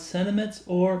of one's sentiments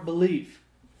or belief.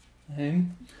 Okay?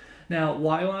 Now,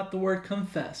 why not the word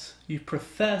confess? You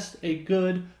professed a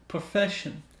good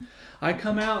profession. I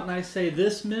come out and I say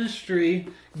this ministry,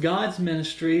 God's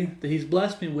ministry that He's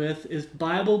blessed me with, is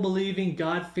Bible-believing,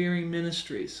 God-fearing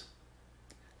ministries.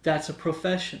 That's a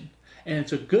profession, and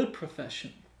it's a good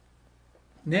profession.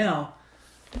 Now,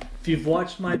 if you've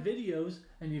watched my videos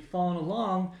and you've followed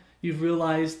along, you've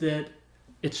realized that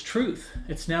it's truth.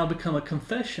 It's now become a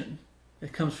confession.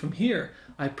 It comes from here.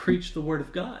 I preach the Word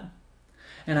of God,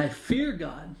 and I fear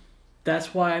God.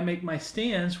 That's why I make my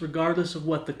stands regardless of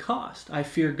what the cost. I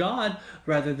fear God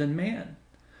rather than man.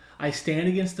 I stand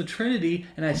against the Trinity,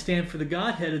 and I stand for the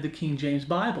Godhead of the King James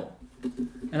Bible.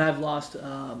 And I've lost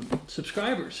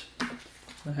subscribers.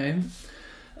 Okay?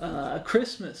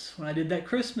 Christmas, when I did that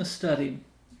Christmas study,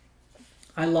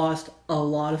 I lost a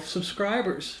lot of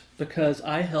subscribers because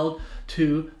I held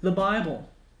to the Bible.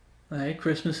 Okay?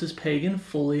 Christmas is pagan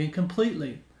fully and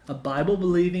completely. A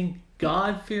Bible-believing,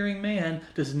 God-fearing man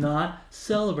does not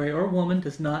celebrate, or woman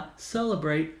does not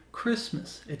celebrate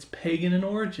Christmas. It's pagan in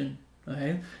origin.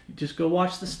 Okay? You just go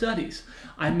watch the studies.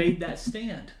 I made that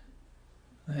stand.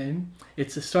 Okay?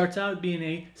 It starts out being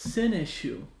a sin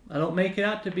issue. I don't make it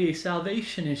out to be a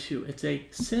salvation issue. It's a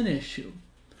sin issue.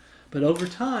 But over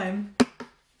time,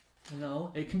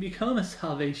 it can become a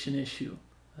salvation issue.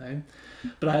 Okay?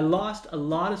 But I lost a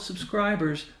lot of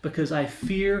subscribers because I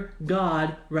fear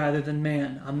God rather than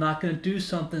man. I'm not going to do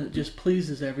something that just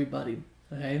pleases everybody.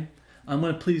 Okay? I'm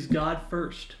going to please God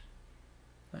first.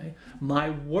 Okay? My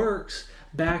works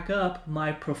back up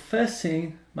my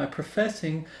professing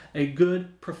a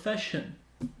good profession,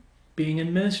 being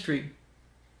in ministry.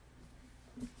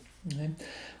 Okay?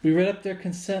 We read up their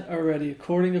consent already,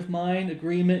 according of mind,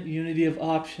 agreement, unity of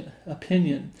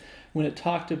opinion, when it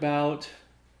talked about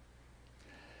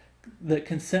that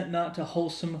consent not to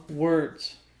wholesome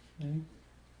words. Okay?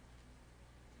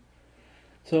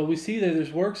 So we see that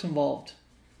there's works involved,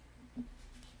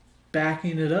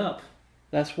 backing it up.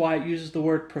 That's why it uses the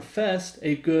word professed,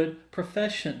 a good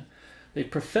profession. They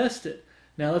professed it.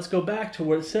 Now let's go back to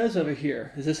what it says over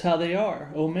here. Is this how they are?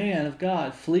 O man of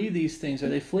God, flee these things. Are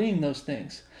they fleeing those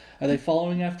things? Are they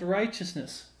following after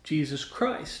righteousness? Jesus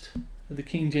Christ, of the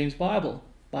King James Bible.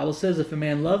 The Bible says, if a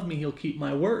man love me, he'll keep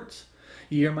my words.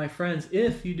 Ye are my friends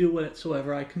if you do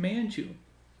whatsoever I command you.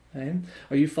 Okay?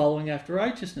 Are you following after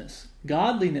righteousness?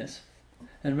 Godliness.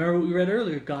 And remember what we read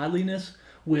earlier, godliness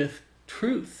with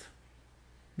truth.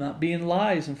 Not being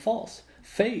lies and false.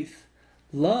 Faith,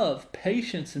 love,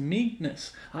 patience, and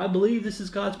meekness. I believe this is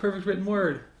God's perfect written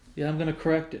word. Yeah, I'm going to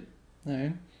correct it.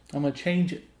 Okay? I'm going to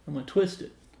change it. I'm going to twist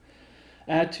it.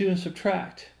 Add to and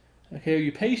subtract. Okay, are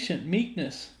you patient?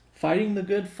 Meekness. Fighting the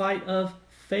good fight of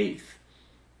faith.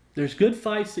 There's good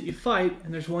fights that you fight,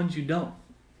 and there's ones you don't.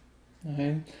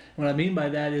 Okay? What I mean by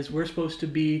that is we're supposed to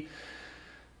be,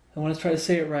 I want to try to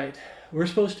say it right, we're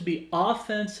supposed to be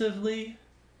offensively,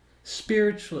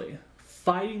 spiritually,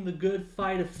 fighting the good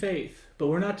fight of faith. But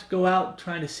we're not to go out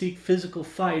trying to seek physical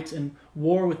fights and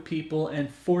war with people and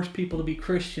force people to be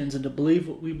Christians and to believe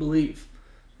what we believe.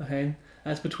 Okay?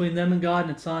 That's between them and God,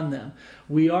 and it's on them.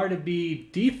 We are to be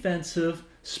defensive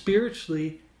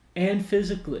spiritually and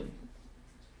physically.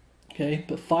 Okay?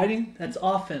 But fighting, that's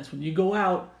offense. When you go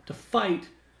out to fight,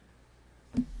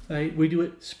 right, we do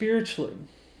it spiritually.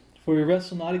 For we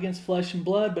wrestle not against flesh and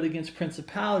blood, but against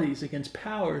principalities, against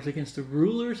powers, against the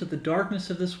rulers of the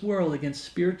darkness of this world, against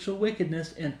spiritual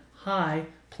wickedness in high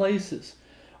places.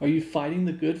 Are you fighting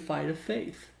the good fight of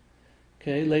faith?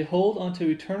 Okay, lay hold onto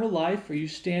eternal life. Are you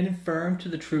standing firm to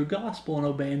the true gospel and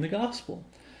obeying the gospel?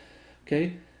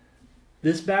 Okay,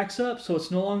 this backs up, so it's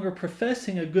no longer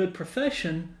professing a good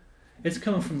profession. It's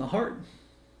coming from the heart.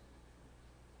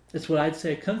 It's what I'd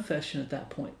say a confession at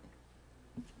that point.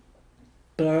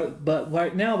 But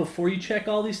right now, before you check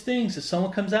all these things, if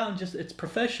someone comes out and just, it's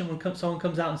profession when someone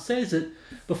comes out and says it,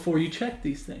 before you check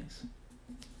these things.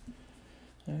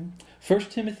 Okay. 1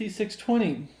 Timothy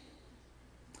 6:20.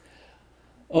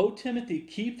 O Timothy,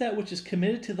 keep that which is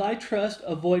committed to thy trust.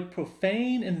 Avoid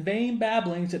profane and vain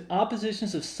babblings and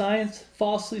oppositions of science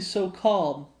falsely so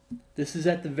called. This is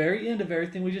at the very end of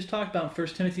everything we just talked about in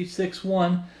 1 Timothy 6,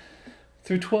 1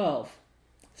 through 12.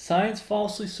 Science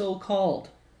falsely so called.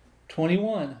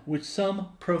 21. Which some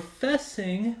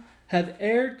professing have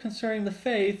erred concerning the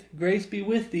faith. Grace be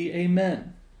with thee.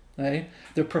 Amen. Okay?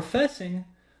 They're professing,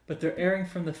 but they're erring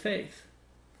from the faith.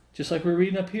 Just like we're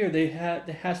reading up here, they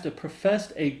has to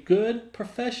profess a good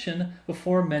profession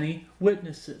before many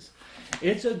witnesses.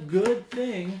 It's a good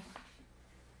thing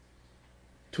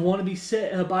to want to be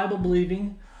a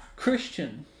Bible-believing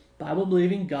Christian,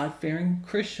 Bible-believing, God-fearing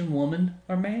Christian woman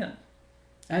or man.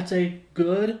 That's a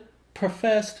good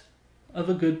professed of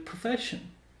a good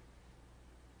profession.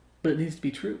 But it needs to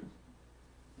be true.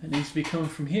 It needs to be coming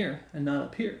from here and not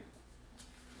up here.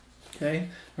 Okay?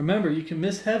 Remember, you can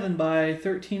miss heaven by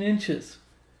 13 inches.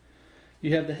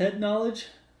 You have the head knowledge,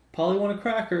 probably want a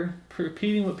cracker,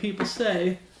 repeating what people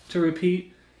say to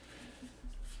repeat,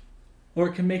 or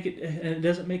it can make it, and it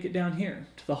doesn't make it down here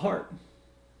to the heart.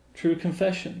 True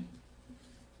confession.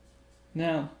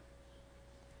 Now,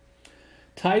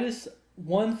 Titus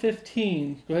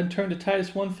 1:15. Go ahead and turn to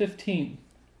Titus 1:15.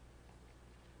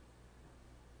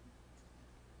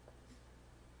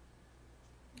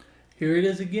 Here it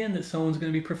is again that someone's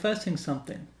going to be professing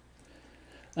something.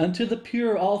 Unto the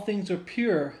pure all things are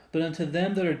pure, but unto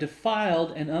them that are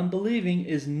defiled and unbelieving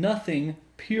is nothing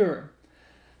pure.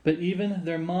 But even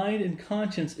their mind and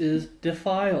conscience is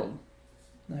defiled.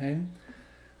 Okay?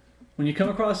 When you come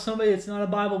across somebody that's not a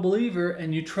Bible believer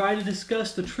and you try to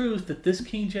discuss the truth that this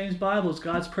King James Bible is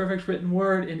God's perfect written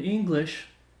word in English,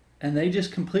 and they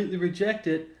just completely reject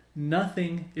it,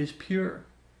 nothing is pure.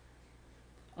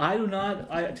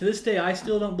 To this day, I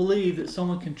still don't believe that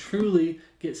someone can truly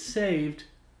get saved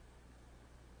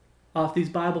off these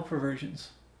Bible perversions.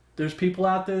 There's people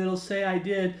out there that'll say, I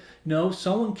did. No,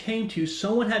 someone came to you.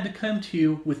 Someone had to come to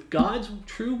you with God's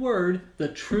true word, the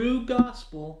true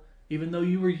gospel, even though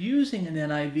you were using an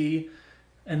NIV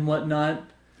and whatnot.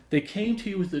 They came to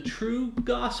you with the true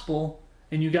gospel,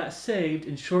 and you got saved,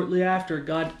 and shortly after,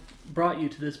 God brought you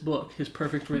to this book, His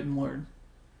perfect written word.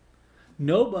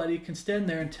 Nobody can stand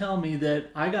there and tell me that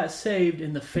I got saved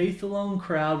in the faith alone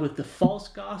crowd with the false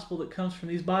gospel that comes from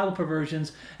these Bible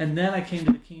perversions, and then I came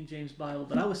to the King James Bible.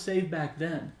 But I was saved back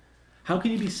then. How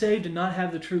can you be saved and not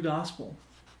have the true gospel?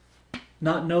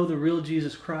 Not know the real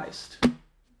Jesus Christ?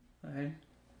 Right?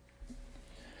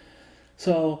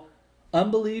 So,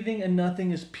 unbelieving and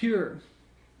nothing is pure.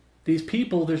 These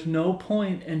people, there's no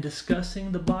point in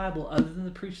discussing the Bible other than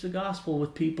to preach the gospel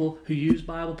with people who use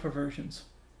Bible perversions.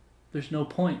 There's no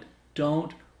point.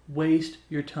 Don't waste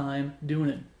your time doing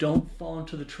it. Don't fall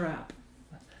into the trap.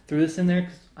 Threw this in there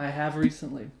because I have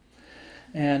recently.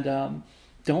 And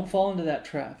don't fall into that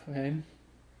trap, okay?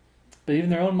 But even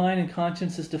their own mind and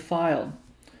conscience is defiled.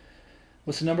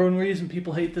 What's the number one reason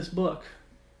people hate this book?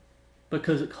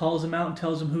 Because it calls them out and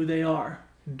tells them who they are.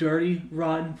 Dirty,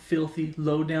 rotten, filthy,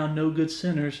 low down, no good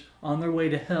sinners on their way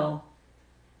to hell.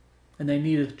 And they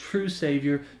need a true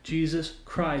Savior, Jesus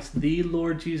Christ, the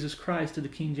Lord Jesus Christ of the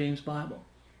King James Bible.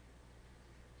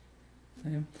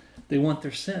 Okay? They want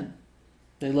their sin.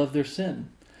 They love their sin.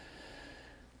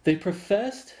 They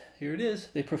professed, here it is,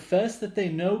 they profess that they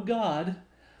know God,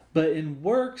 but in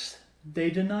works they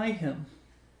deny Him.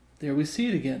 There we see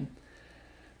it again.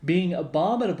 Being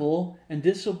abominable and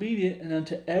disobedient, and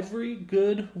unto every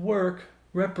good work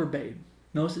reprobate.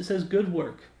 Notice it says good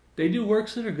work. They do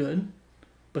works that are good,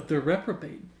 but they're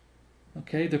reprobate.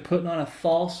 Okay? They're putting on a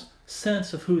false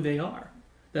sense of who they are.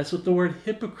 That's what the word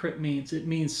hypocrite means. It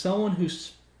means someone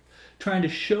who's trying to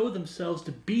show themselves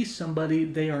to be somebody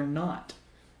they are not.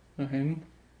 Okay?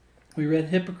 We read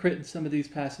hypocrite in some of these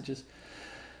passages.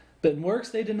 But in works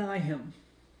they deny Him.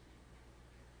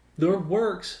 Their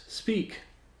works speak.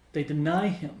 They deny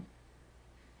Him.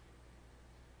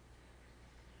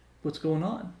 What's going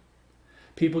on?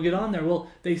 People get on there. Well,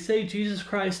 they say Jesus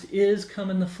Christ is come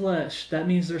in the flesh. That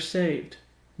means they're saved.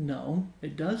 No,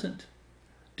 it doesn't.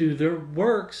 Do their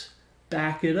works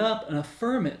back it up and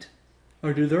affirm it?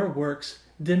 Or do their works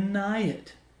deny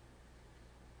it?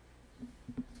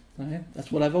 Okay?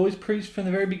 That's what I've always preached from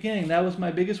the very beginning. That was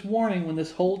my biggest warning when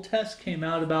this whole test came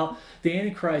out about the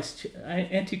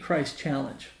Antichrist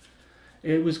challenge.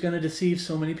 It was going to deceive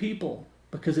so many people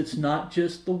because it's not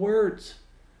just the words.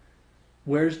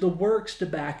 Where's the works to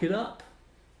back it up?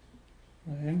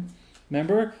 Okay.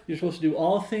 Remember, you're supposed to do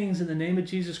all things in the name of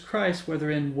Jesus Christ,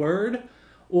 whether in word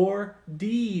or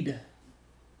deed.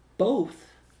 Both.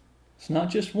 It's not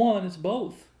just one, it's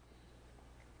both.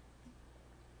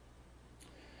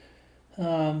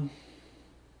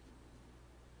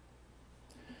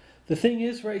 The thing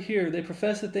is right here, they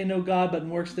profess that they know God, but in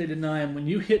works they deny Him. When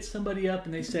you hit somebody up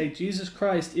and they say, Jesus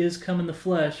Christ is come in the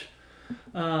flesh,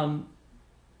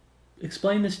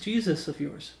 explain this Jesus of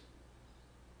yours.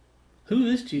 Who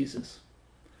is Jesus?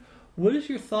 What is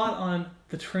your thought on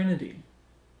the Trinity?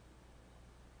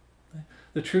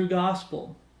 The true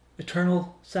gospel,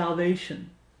 eternal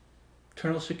salvation,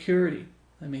 eternal security.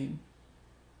 I mean,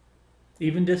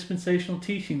 even dispensational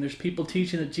teaching. There's people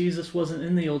teaching that Jesus wasn't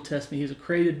in the Old Testament. He's a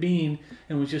created being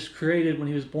and was just created when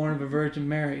He was born of a Virgin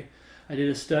Mary. I did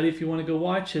a study, if you want to go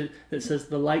watch it, that says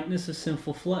the likeness of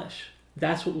sinful flesh.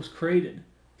 That's what was created.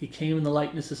 He came in the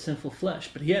likeness of sinful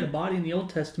flesh. But He had a body in the Old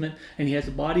Testament, and He has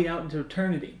a body out into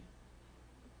eternity.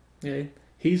 Okay?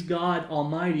 He's God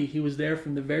Almighty. He was there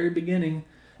from the very beginning,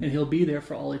 and He'll be there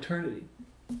for all eternity.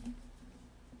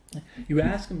 You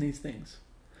ask Him these things.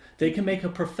 They can make a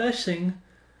professing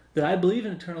that I believe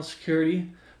in eternal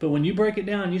security, but when you break it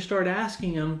down, you start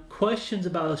asking them questions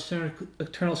about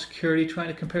eternal security, trying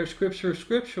to compare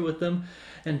scripture with them,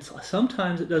 and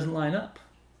sometimes it doesn't line up.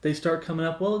 They start coming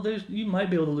up, well, you might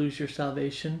be able to lose your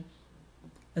salvation,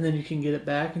 and then you can get it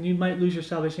back, and you might lose your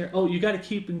salvation here. Oh, you got to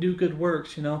keep and do good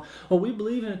works, you know. Well, we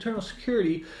believe in eternal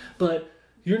security, but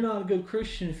you're not a good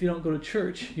Christian if you don't go to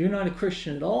church. You're not a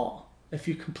Christian at all if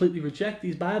you completely reject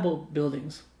these Bible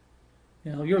buildings.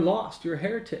 You know, you're lost. You're a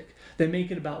heretic. They make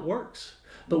it about works.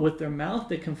 But with their mouth,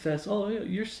 they confess, oh,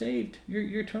 you're saved. You're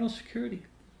eternal security.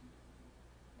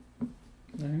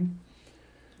 Right?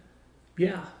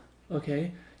 Yeah,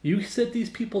 okay. You sit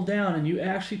these people down and you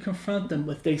actually confront them.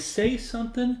 If they say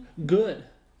something good,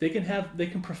 they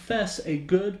can profess a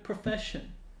good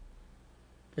profession.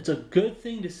 It's a good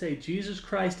thing to say Jesus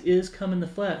Christ is come in the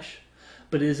flesh.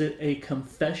 But is it a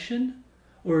confession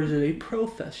or is it a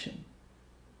profession?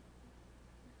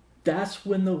 That's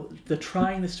when the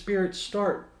trying the Spirit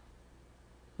start.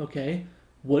 Okay?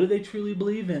 What do they truly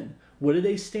believe in? What do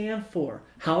they stand for?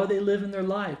 How are they living their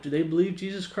life? Do they believe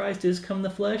Jesus Christ is come in the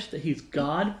flesh? That He's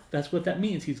God? That's what that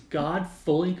means. He's God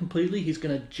fully and completely. He's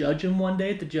going to judge them one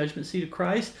day at the judgment seat of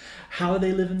Christ. How are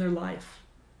they living their life?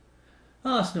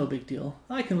 Oh, it's no big deal.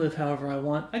 I can live however I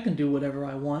want. I can do whatever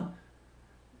I want.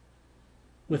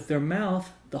 With their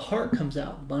mouth, the heart comes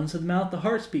out. The abundance of the mouth, the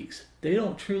heart speaks. They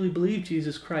don't truly believe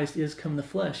Jesus Christ is come in the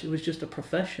flesh. It was just a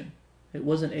profession. It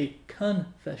wasn't a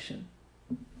confession.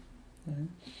 Right.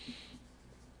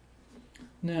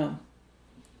 Now,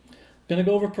 I'm going to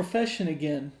go over profession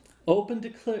again. Open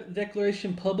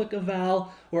declaration, public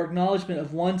avowal, or acknowledgement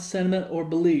of one's sentiment or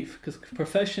belief. Because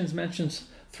profession is mentioned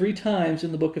 3 times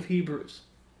in the book of Hebrews.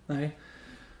 Right?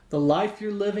 The life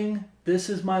you're living, this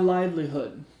is my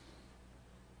livelihood.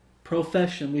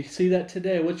 Profession. We see that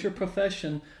today. What's your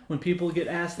profession? When people get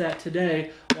asked that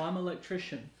today, well, I'm an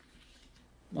electrician.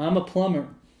 I'm a plumber.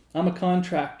 I'm a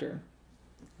contractor.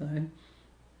 Right?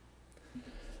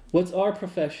 What's our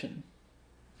profession?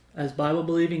 As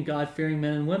Bible-believing, God-fearing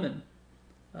men and women.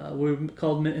 We're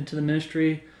called into the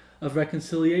ministry of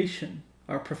reconciliation.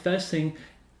 Our profession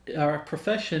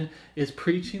is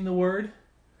preaching the Word,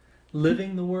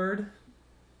 living the Word,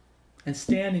 and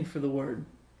standing for the Word.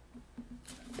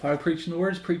 Part of preaching the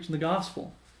Word is preaching the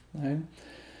gospel. Right?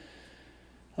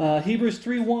 Hebrews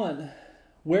 3:1.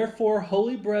 Wherefore,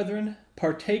 holy brethren,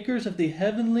 partakers of the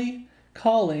heavenly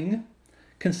calling,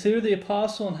 consider the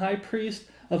apostle and high priest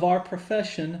of our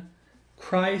profession,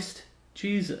 Christ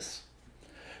Jesus,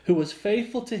 who was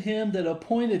faithful to Him that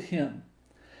appointed him,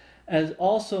 as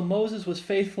also Moses was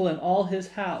faithful in all his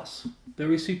house. There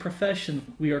we see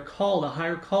profession. We are called a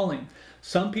higher calling.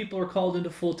 Some people are called into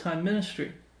full-time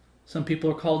ministry. Some people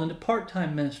are called into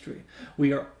part-time ministry.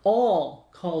 We are all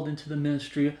called into the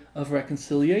ministry of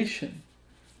reconciliation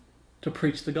to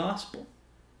preach the gospel.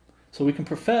 So we can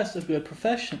profess a good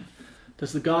profession.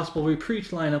 Does the gospel we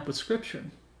preach line up with Scripture?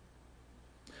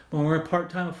 When we're in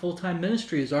part-time or full-time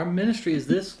ministries, our ministry is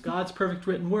this, God's perfect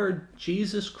written word,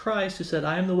 Jesus Christ, who said,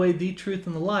 I am the way, the truth,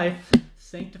 and the life.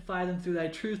 Sanctify them through thy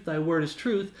truth. Thy word is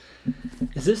truth.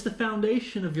 Is this the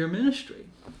foundation of your ministry?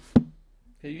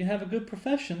 Okay, you can have a good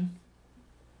profession,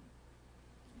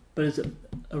 but is it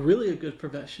really a good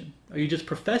profession? Are you just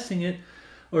professing it,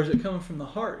 or is it coming from the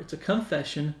heart? It's a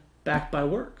confession backed by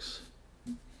works.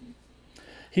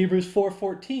 Hebrews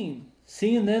 4:14.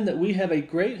 Seeing then that we have a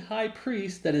great high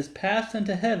priest that is passed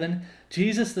into heaven,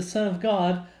 Jesus the Son of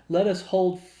God, let us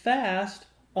hold fast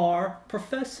our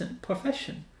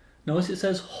profession. Notice it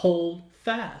says hold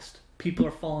fast. People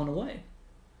are falling away.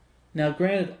 Now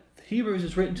granted, Hebrews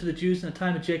is written to the Jews in the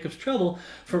time of Jacob's trouble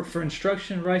for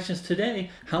instruction and righteousness today.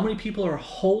 How many people are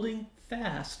holding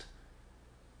fast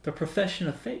the profession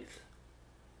of faith?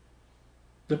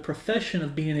 The profession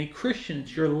of being a Christian.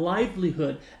 It's your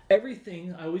livelihood.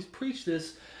 Everything, I always preach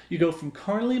this, you go from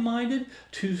carnally minded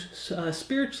to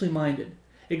spiritually minded.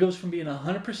 It goes from being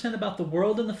 100% about the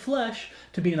world and the flesh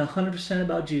to being 100%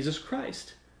 about Jesus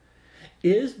Christ.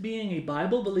 Is being a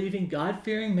Bible-believing,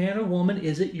 God-fearing man or woman,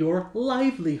 is it your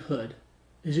livelihood?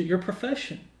 Is it your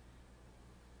profession?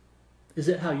 Is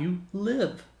it how you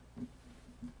live?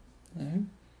 Okay.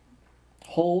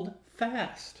 Hold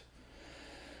fast.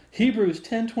 Hebrews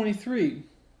 10:23.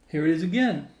 Here it is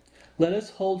again. Let us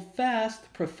hold fast the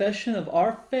profession of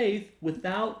our faith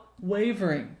without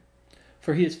wavering,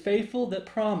 for he is faithful that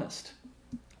promised.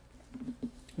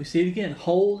 We see it again.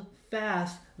 Hold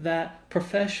fast that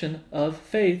profession of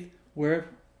faith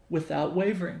without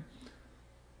wavering.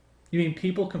 You mean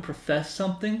people can profess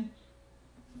something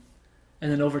and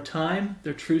then over time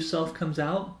their true self comes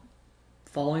out,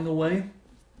 falling away?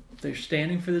 They're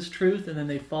standing for this truth and then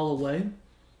they fall away.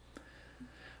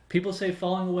 People say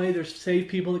falling away, there's saved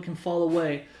people that can fall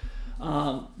away.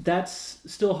 That's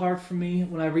still hard for me.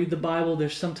 When I read the Bible,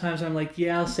 there's sometimes I'm like,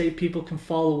 yeah, saved people can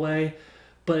fall away.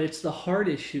 But it's the heart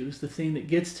issues, the thing that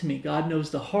gets to me. God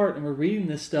knows the heart, and we're reading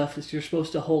this stuff is you're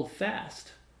supposed to hold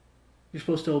fast. You're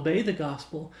supposed to obey the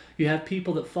gospel. You have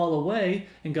people that fall away,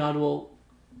 and God will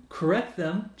correct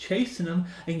them, chasten them,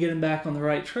 and get them back on the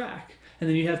right track. And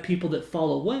then you have people that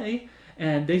fall away,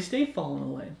 and they stay falling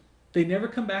away. They never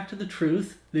come back to the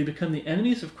truth. They become the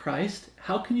enemies of Christ.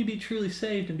 How can you be truly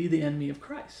saved and be the enemy of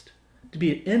Christ? To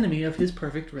be an enemy of his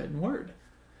perfect written word.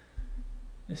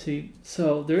 You see,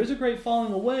 so there is a great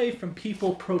falling away from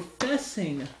people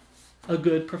professing a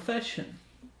good profession.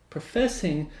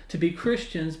 Professing to be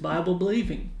Christians, Bible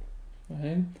believing.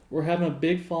 Okay? We're having a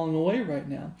big falling away right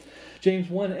now. James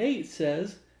 1:8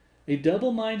 says, a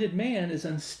double-minded man is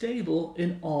unstable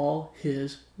in all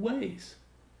his ways.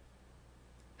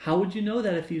 How would you know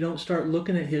that if you don't start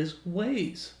looking at his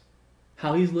ways?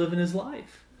 How he's living his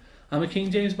life? I'm a King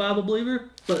James Bible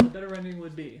believer, but the better rendering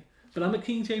would be. But I'm a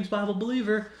King James Bible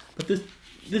believer, but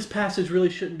this passage really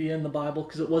shouldn't be in the Bible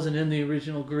because it wasn't in the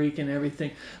original Greek and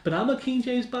everything. But I'm a King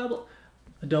James Bible.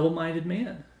 A double-minded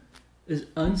man is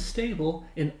unstable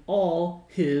in all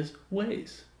his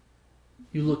ways.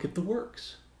 You look at the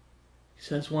works. He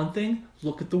says one thing,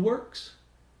 look at the works.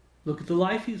 Look at the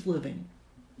life he's living.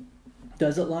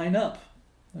 Does it line up?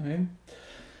 All right.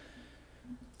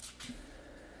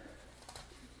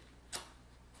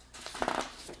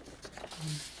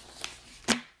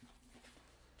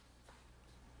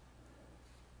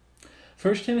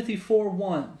 1 Timothy 4:1.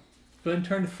 Go ahead and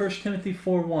turn to 1 Timothy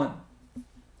 4:1.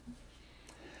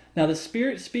 Now the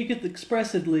Spirit speaketh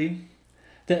expressly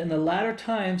that in the latter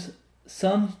times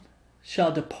some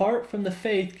shall depart from the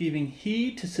faith, giving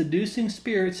heed to seducing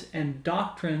spirits and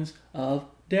doctrines of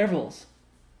devils.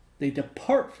 They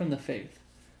depart from the faith.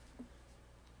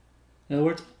 In other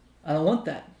words, I don't want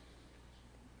that.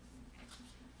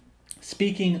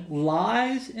 Speaking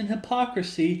lies and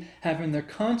hypocrisy, having their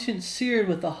conscience seared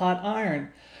with a hot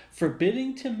iron,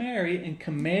 forbidding to marry and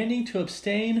commanding to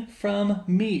abstain from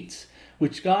meats,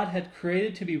 which God had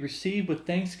created to be received with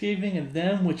thanksgiving of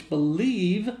them which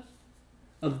believe,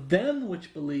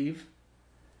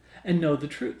 and know the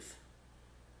truth.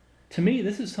 To me,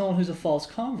 this is someone who's a false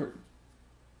convert.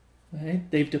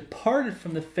 Right? They've departed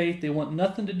from the faith. They want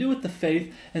nothing to do with the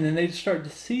faith, and then they start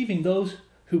deceiving those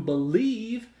who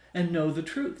believe and know the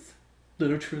truth,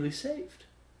 that are truly saved.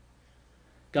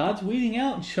 God's weeding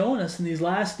out and showing us in these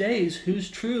last days who's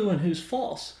true and who's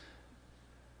false.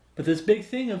 But this big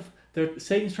thing of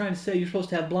Satan's trying to say you're supposed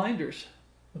to have blinders.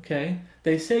 Okay?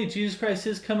 They say Jesus Christ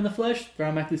is come in the flesh, they're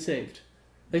automatically saved.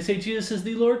 They say Jesus is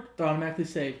the Lord, they're automatically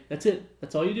saved. That's it.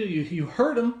 That's all you do. You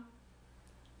heard them,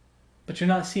 but you're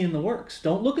not seeing the works.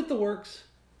 Don't look at the works.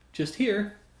 Just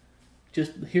hear.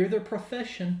 Just hear their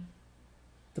profession.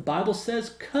 The Bible says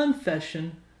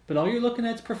confession, but all you're looking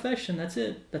at is profession. That's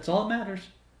it. That's all that matters.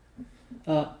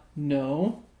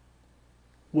 No.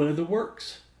 What are the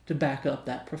works to back up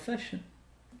that profession?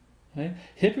 Okay?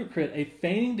 Hypocrite, a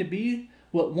feigning to be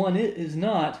what one is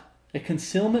not, a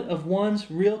concealment of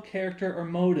one's real character or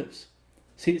motives.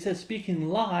 See, it says speaking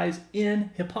lies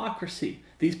in hypocrisy.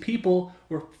 These people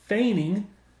were faking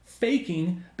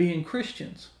being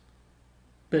Christians.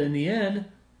 But in the end,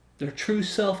 their true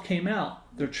self came out.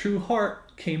 Their true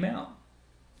heart came out.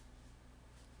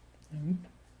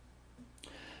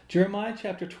 Jeremiah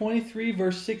chapter 23,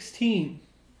 verse 16.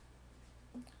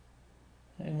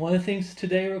 And one of the things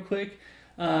today, real quick,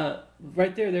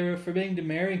 right there, they were forbidding to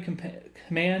marry and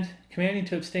commanding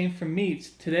to abstain from meats.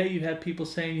 Today you have people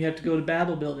saying you have to go to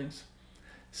Bible buildings.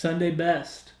 Sunday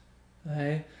best.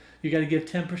 Okay? You got to give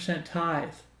 10%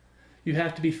 tithe. You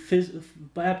have to be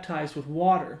baptized with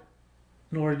water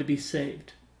in order to be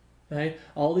saved. Okay?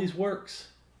 All these works,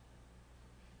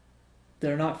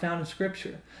 they're not found in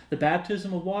Scripture. The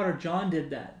baptism of water, John did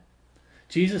that.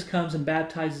 Jesus comes and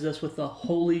baptizes us with the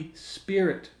Holy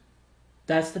Spirit.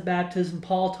 That's the baptism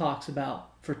Paul talks about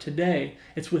for today.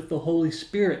 It's with the Holy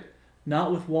Spirit,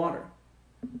 not with water.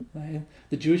 Right?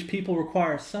 The Jewish people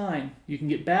require a sign. You can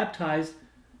get baptized,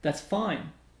 that's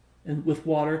fine, and with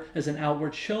water as an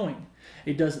outward showing.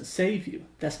 It doesn't save you.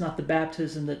 That's not the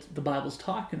baptism that the Bible's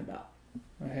talking about.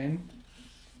 Right?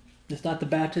 It's not the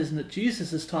baptism that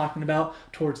Jesus is talking about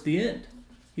towards the end.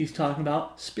 He's talking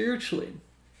about spiritually.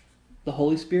 The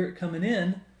Holy Spirit coming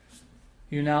in,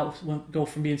 you now go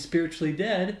from being spiritually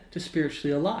dead to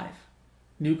spiritually alive.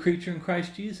 New creature in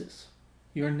Christ Jesus.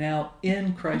 You're now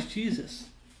in Christ Jesus.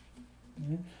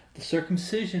 The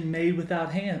circumcision made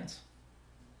without hands.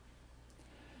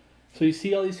 So you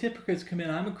see all these hypocrites come in.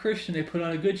 I'm a Christian. They put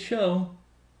on a good show,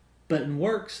 but in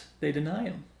works, they deny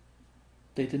him.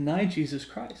 They deny Jesus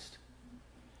Christ.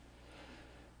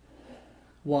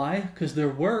 Why? Because their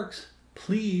works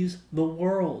please the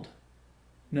world.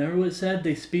 Remember what it said?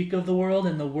 They speak of the world,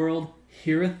 and the world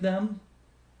heareth them.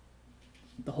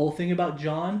 The whole thing about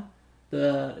John,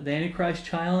 the Antichrist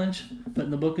challenge, but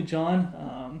in the book of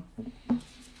John,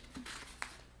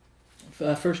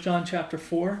 1 John chapter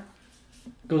 4,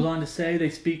 goes on to say, they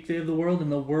speak they of the world,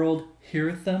 and the world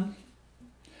heareth them.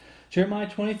 Jeremiah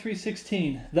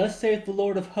 23:16, Thus saith the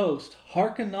Lord of hosts,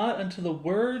 Hearken not unto the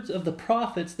words of the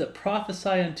prophets that prophesy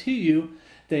unto you,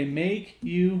 they make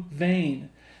you vain.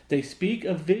 They speak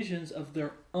of visions of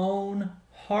their own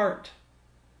heart,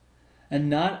 and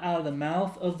not out of the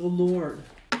mouth of the Lord.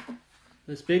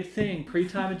 This big thing,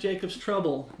 pre-time of Jacob's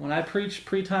trouble. When I preach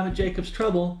pre-time of Jacob's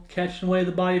trouble, catching away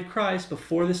the body of Christ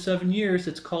before the 7 years,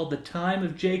 it's called the time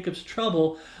of Jacob's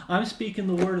trouble. I'm speaking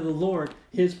the word of the Lord,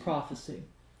 his prophecy.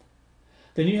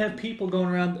 Then you have people going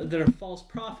around that are false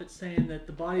prophets saying that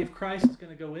the body of Christ is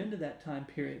going to go into that time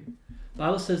period. The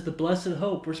Bible says the blessed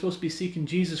hope. We're supposed to be seeking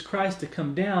Jesus Christ to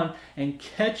come down and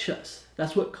catch us.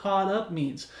 That's what caught up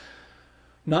means.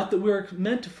 Not that we're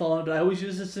meant to fall, but I always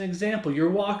use this as an example. You're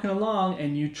walking along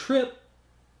and you trip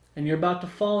and you're about to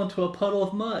fall into a puddle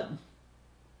of mud.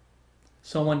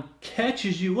 Someone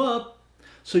catches you up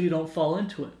so you don't fall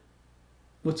into it.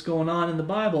 What's going on in the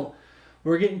Bible?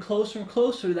 We're getting closer and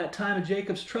closer to that time of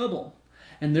Jacob's trouble.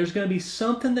 And there's going to be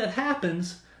something that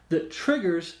happens that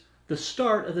triggers the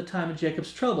start of the time of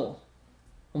Jacob's trouble.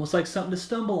 Almost like something to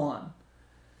stumble on.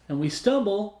 And we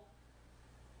stumble,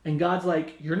 and God's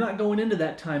like, you're not going into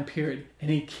that time period. And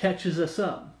he catches us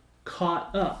up.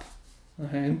 Caught up.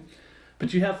 Okay?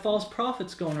 But you have false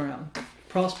prophets going around.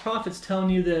 False prophets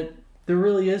telling you that there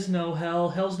really is no hell.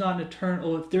 Hell's not an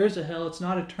eternal. If there is a hell, it's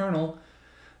not eternal.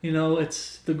 You know,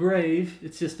 it's the grave.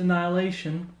 It's just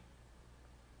annihilation.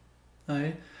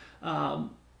 Okay?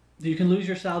 You can lose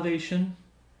your salvation,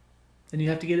 and you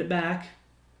have to get it back.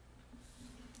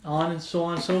 On and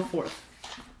so forth.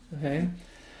 Okay?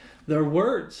 Their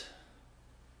words,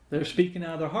 they're speaking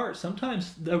out of their heart.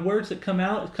 Sometimes the words that come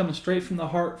out are coming straight from the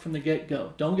heart from the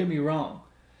get-go. Don't get me wrong.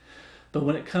 But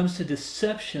when it comes to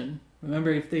deception, remember,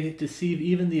 if they deceive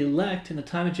even the elect in the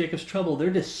time of Jacob's trouble,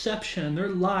 their deception and their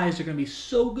lies are going to be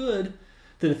so good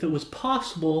that if it was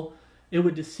possible, it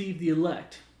would deceive the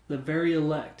elect, the very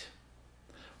elect.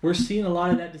 We're seeing a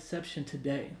lot of that deception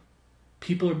today.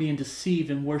 People are being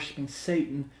deceived and worshiping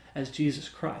Satan as Jesus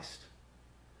Christ.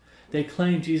 They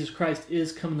claim Jesus Christ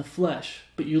is come in the flesh,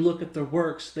 but you look at their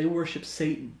works, they worship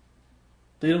Satan.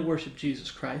 They don't worship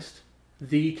Jesus Christ.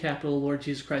 The capital Lord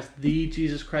Jesus Christ, the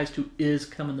Jesus Christ who is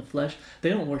come in the flesh. They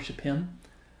don't worship him.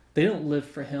 They don't live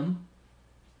for him.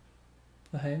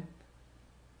 Okay?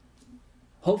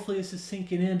 Hopefully this is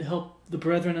sinking in to help the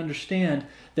brethren understand.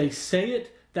 They say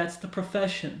it, that's the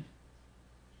profession.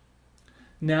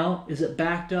 Now, is it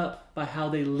backed up by how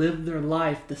they live their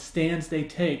life, the stands they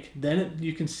take? Then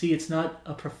you can see it's not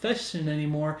a profession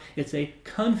anymore, it's a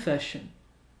confession.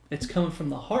 It's coming from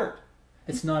the heart.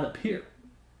 It's not up here.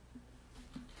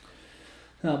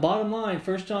 Now, bottom line,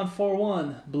 1 John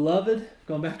 4:1, Beloved,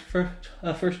 going back to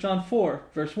 1 John 4,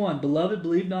 verse 1, Beloved,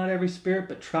 believe not every spirit,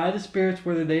 but try the spirits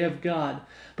whether they have God,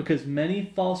 because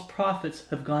many false prophets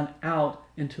have gone out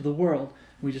into the world.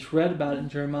 We just read about it in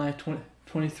Jeremiah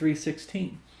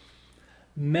 23:16.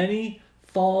 Many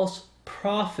false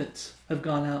prophets have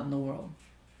gone out in the world.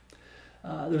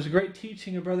 There's a great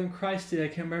teaching of Brother in Christ today. I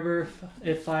can't remember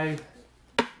if I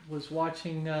was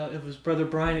watching, it was Brother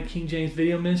Brian at King James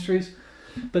Video Ministries,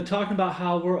 but talking about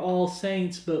how we're all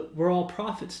saints, but we're all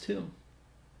prophets too.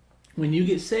 When you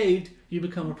get saved, you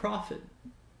become a prophet.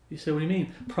 You say, what do you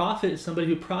mean? Prophet is somebody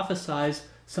who prophesies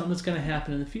something that's going to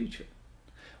happen in the future.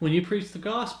 When you preach the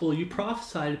gospel, you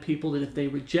prophesy to people that if they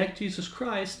reject Jesus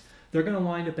Christ, they're going to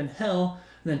wind up in hell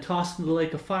and then tossed into the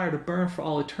lake of fire to burn for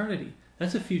all eternity.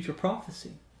 That's a future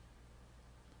prophecy.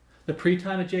 The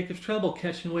pre-time of Jacob's trouble,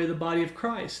 catching away the body of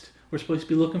Christ. We're supposed to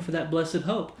be looking for that blessed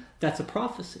hope. That's a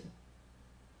prophecy.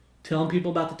 Telling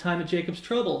people about the time of Jacob's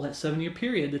trouble, that 7-year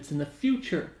period that's in the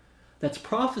future. That's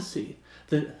prophecy.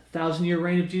 The 1,000-year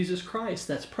reign of Jesus Christ,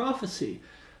 that's prophecy.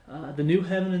 The new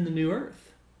heaven and the new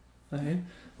earth. Okay?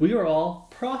 We are all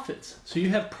prophets. So you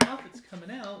have prophets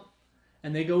coming out,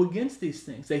 and they go against these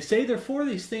things. They say they're for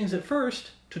these things at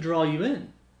first to draw you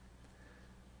in.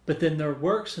 But then their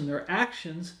works and their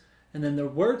actions, and then their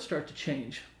words start to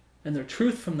change. And their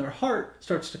truth from their heart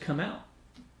starts to come out.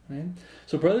 Right?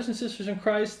 So brothers and sisters in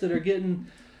Christ that are getting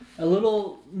a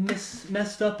little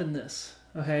messed up in this,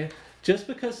 okay? Just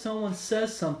because someone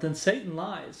says something, Satan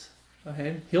lies.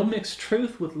 Okay? He'll mix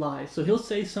truth with lies. So he'll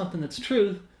say something that's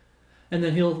truth, and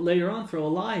then he'll later on throw a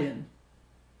lie in.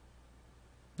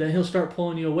 Then he'll start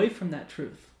pulling you away from that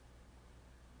truth.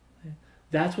 Okay?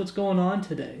 That's what's going on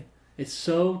today. It's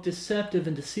so deceptive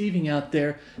and deceiving out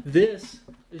there. This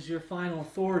is your final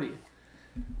authority.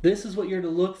 This is what you're to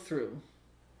look through.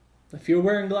 If you're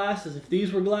wearing glasses, if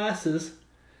these were glasses,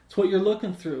 it's what you're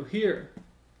looking through here.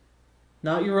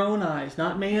 Not your own eyes,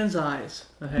 not man's eyes.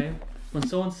 Okay? When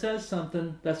someone says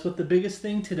something, that's what the biggest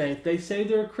thing today. If they say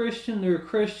they're a Christian, they're a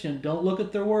Christian. Don't look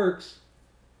at their works.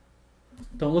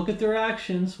 Don't look at their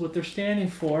actions, what they're standing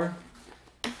for.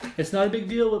 It's not a big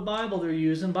deal what Bible they're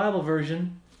using, Bible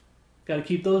version. Got to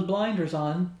keep those blinders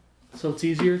on, so it's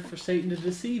easier for Satan to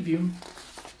deceive you.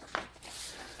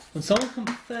 When someone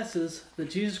confesses that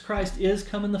Jesus Christ is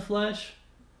come in the flesh,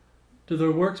 do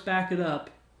their works back it up?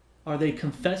 Are they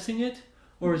confessing it,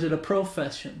 or is it a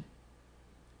profession?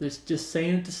 They're just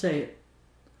saying it to say it.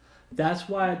 That's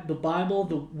why the Bible,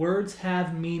 the words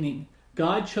have meaning.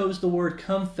 God chose the word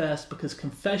confess because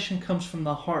confession comes from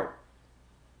the heart.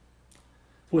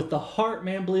 With the heart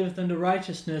man believeth unto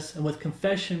righteousness, and with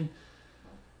confession,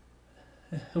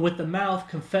 and with the mouth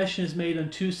confession is made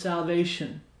unto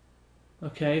salvation.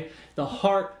 Okay? The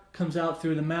heart comes out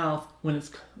through the mouth when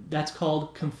that's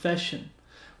called confession.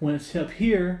 When it's up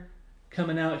here,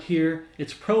 coming out here,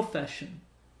 it's profession.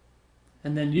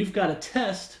 And then you've got to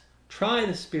test, try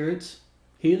the spirits.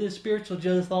 He that is spiritual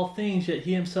judgeth all things, yet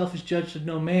he himself is judged of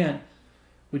no man.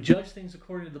 We judge things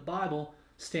according to the Bible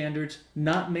standards,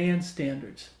 not man's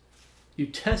standards. You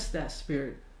test that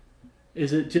spirit.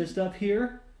 Is it just up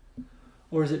here,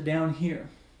 or is it down here?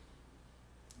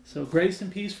 So grace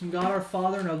and peace from God our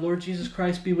Father and our Lord Jesus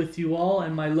Christ be with you all,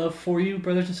 and my love for you,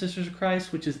 brothers and sisters of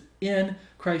Christ, which is in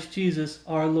Christ Jesus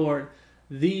our Lord,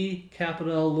 the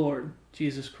capital L Lord,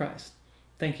 Jesus Christ.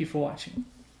 Thank you for watching.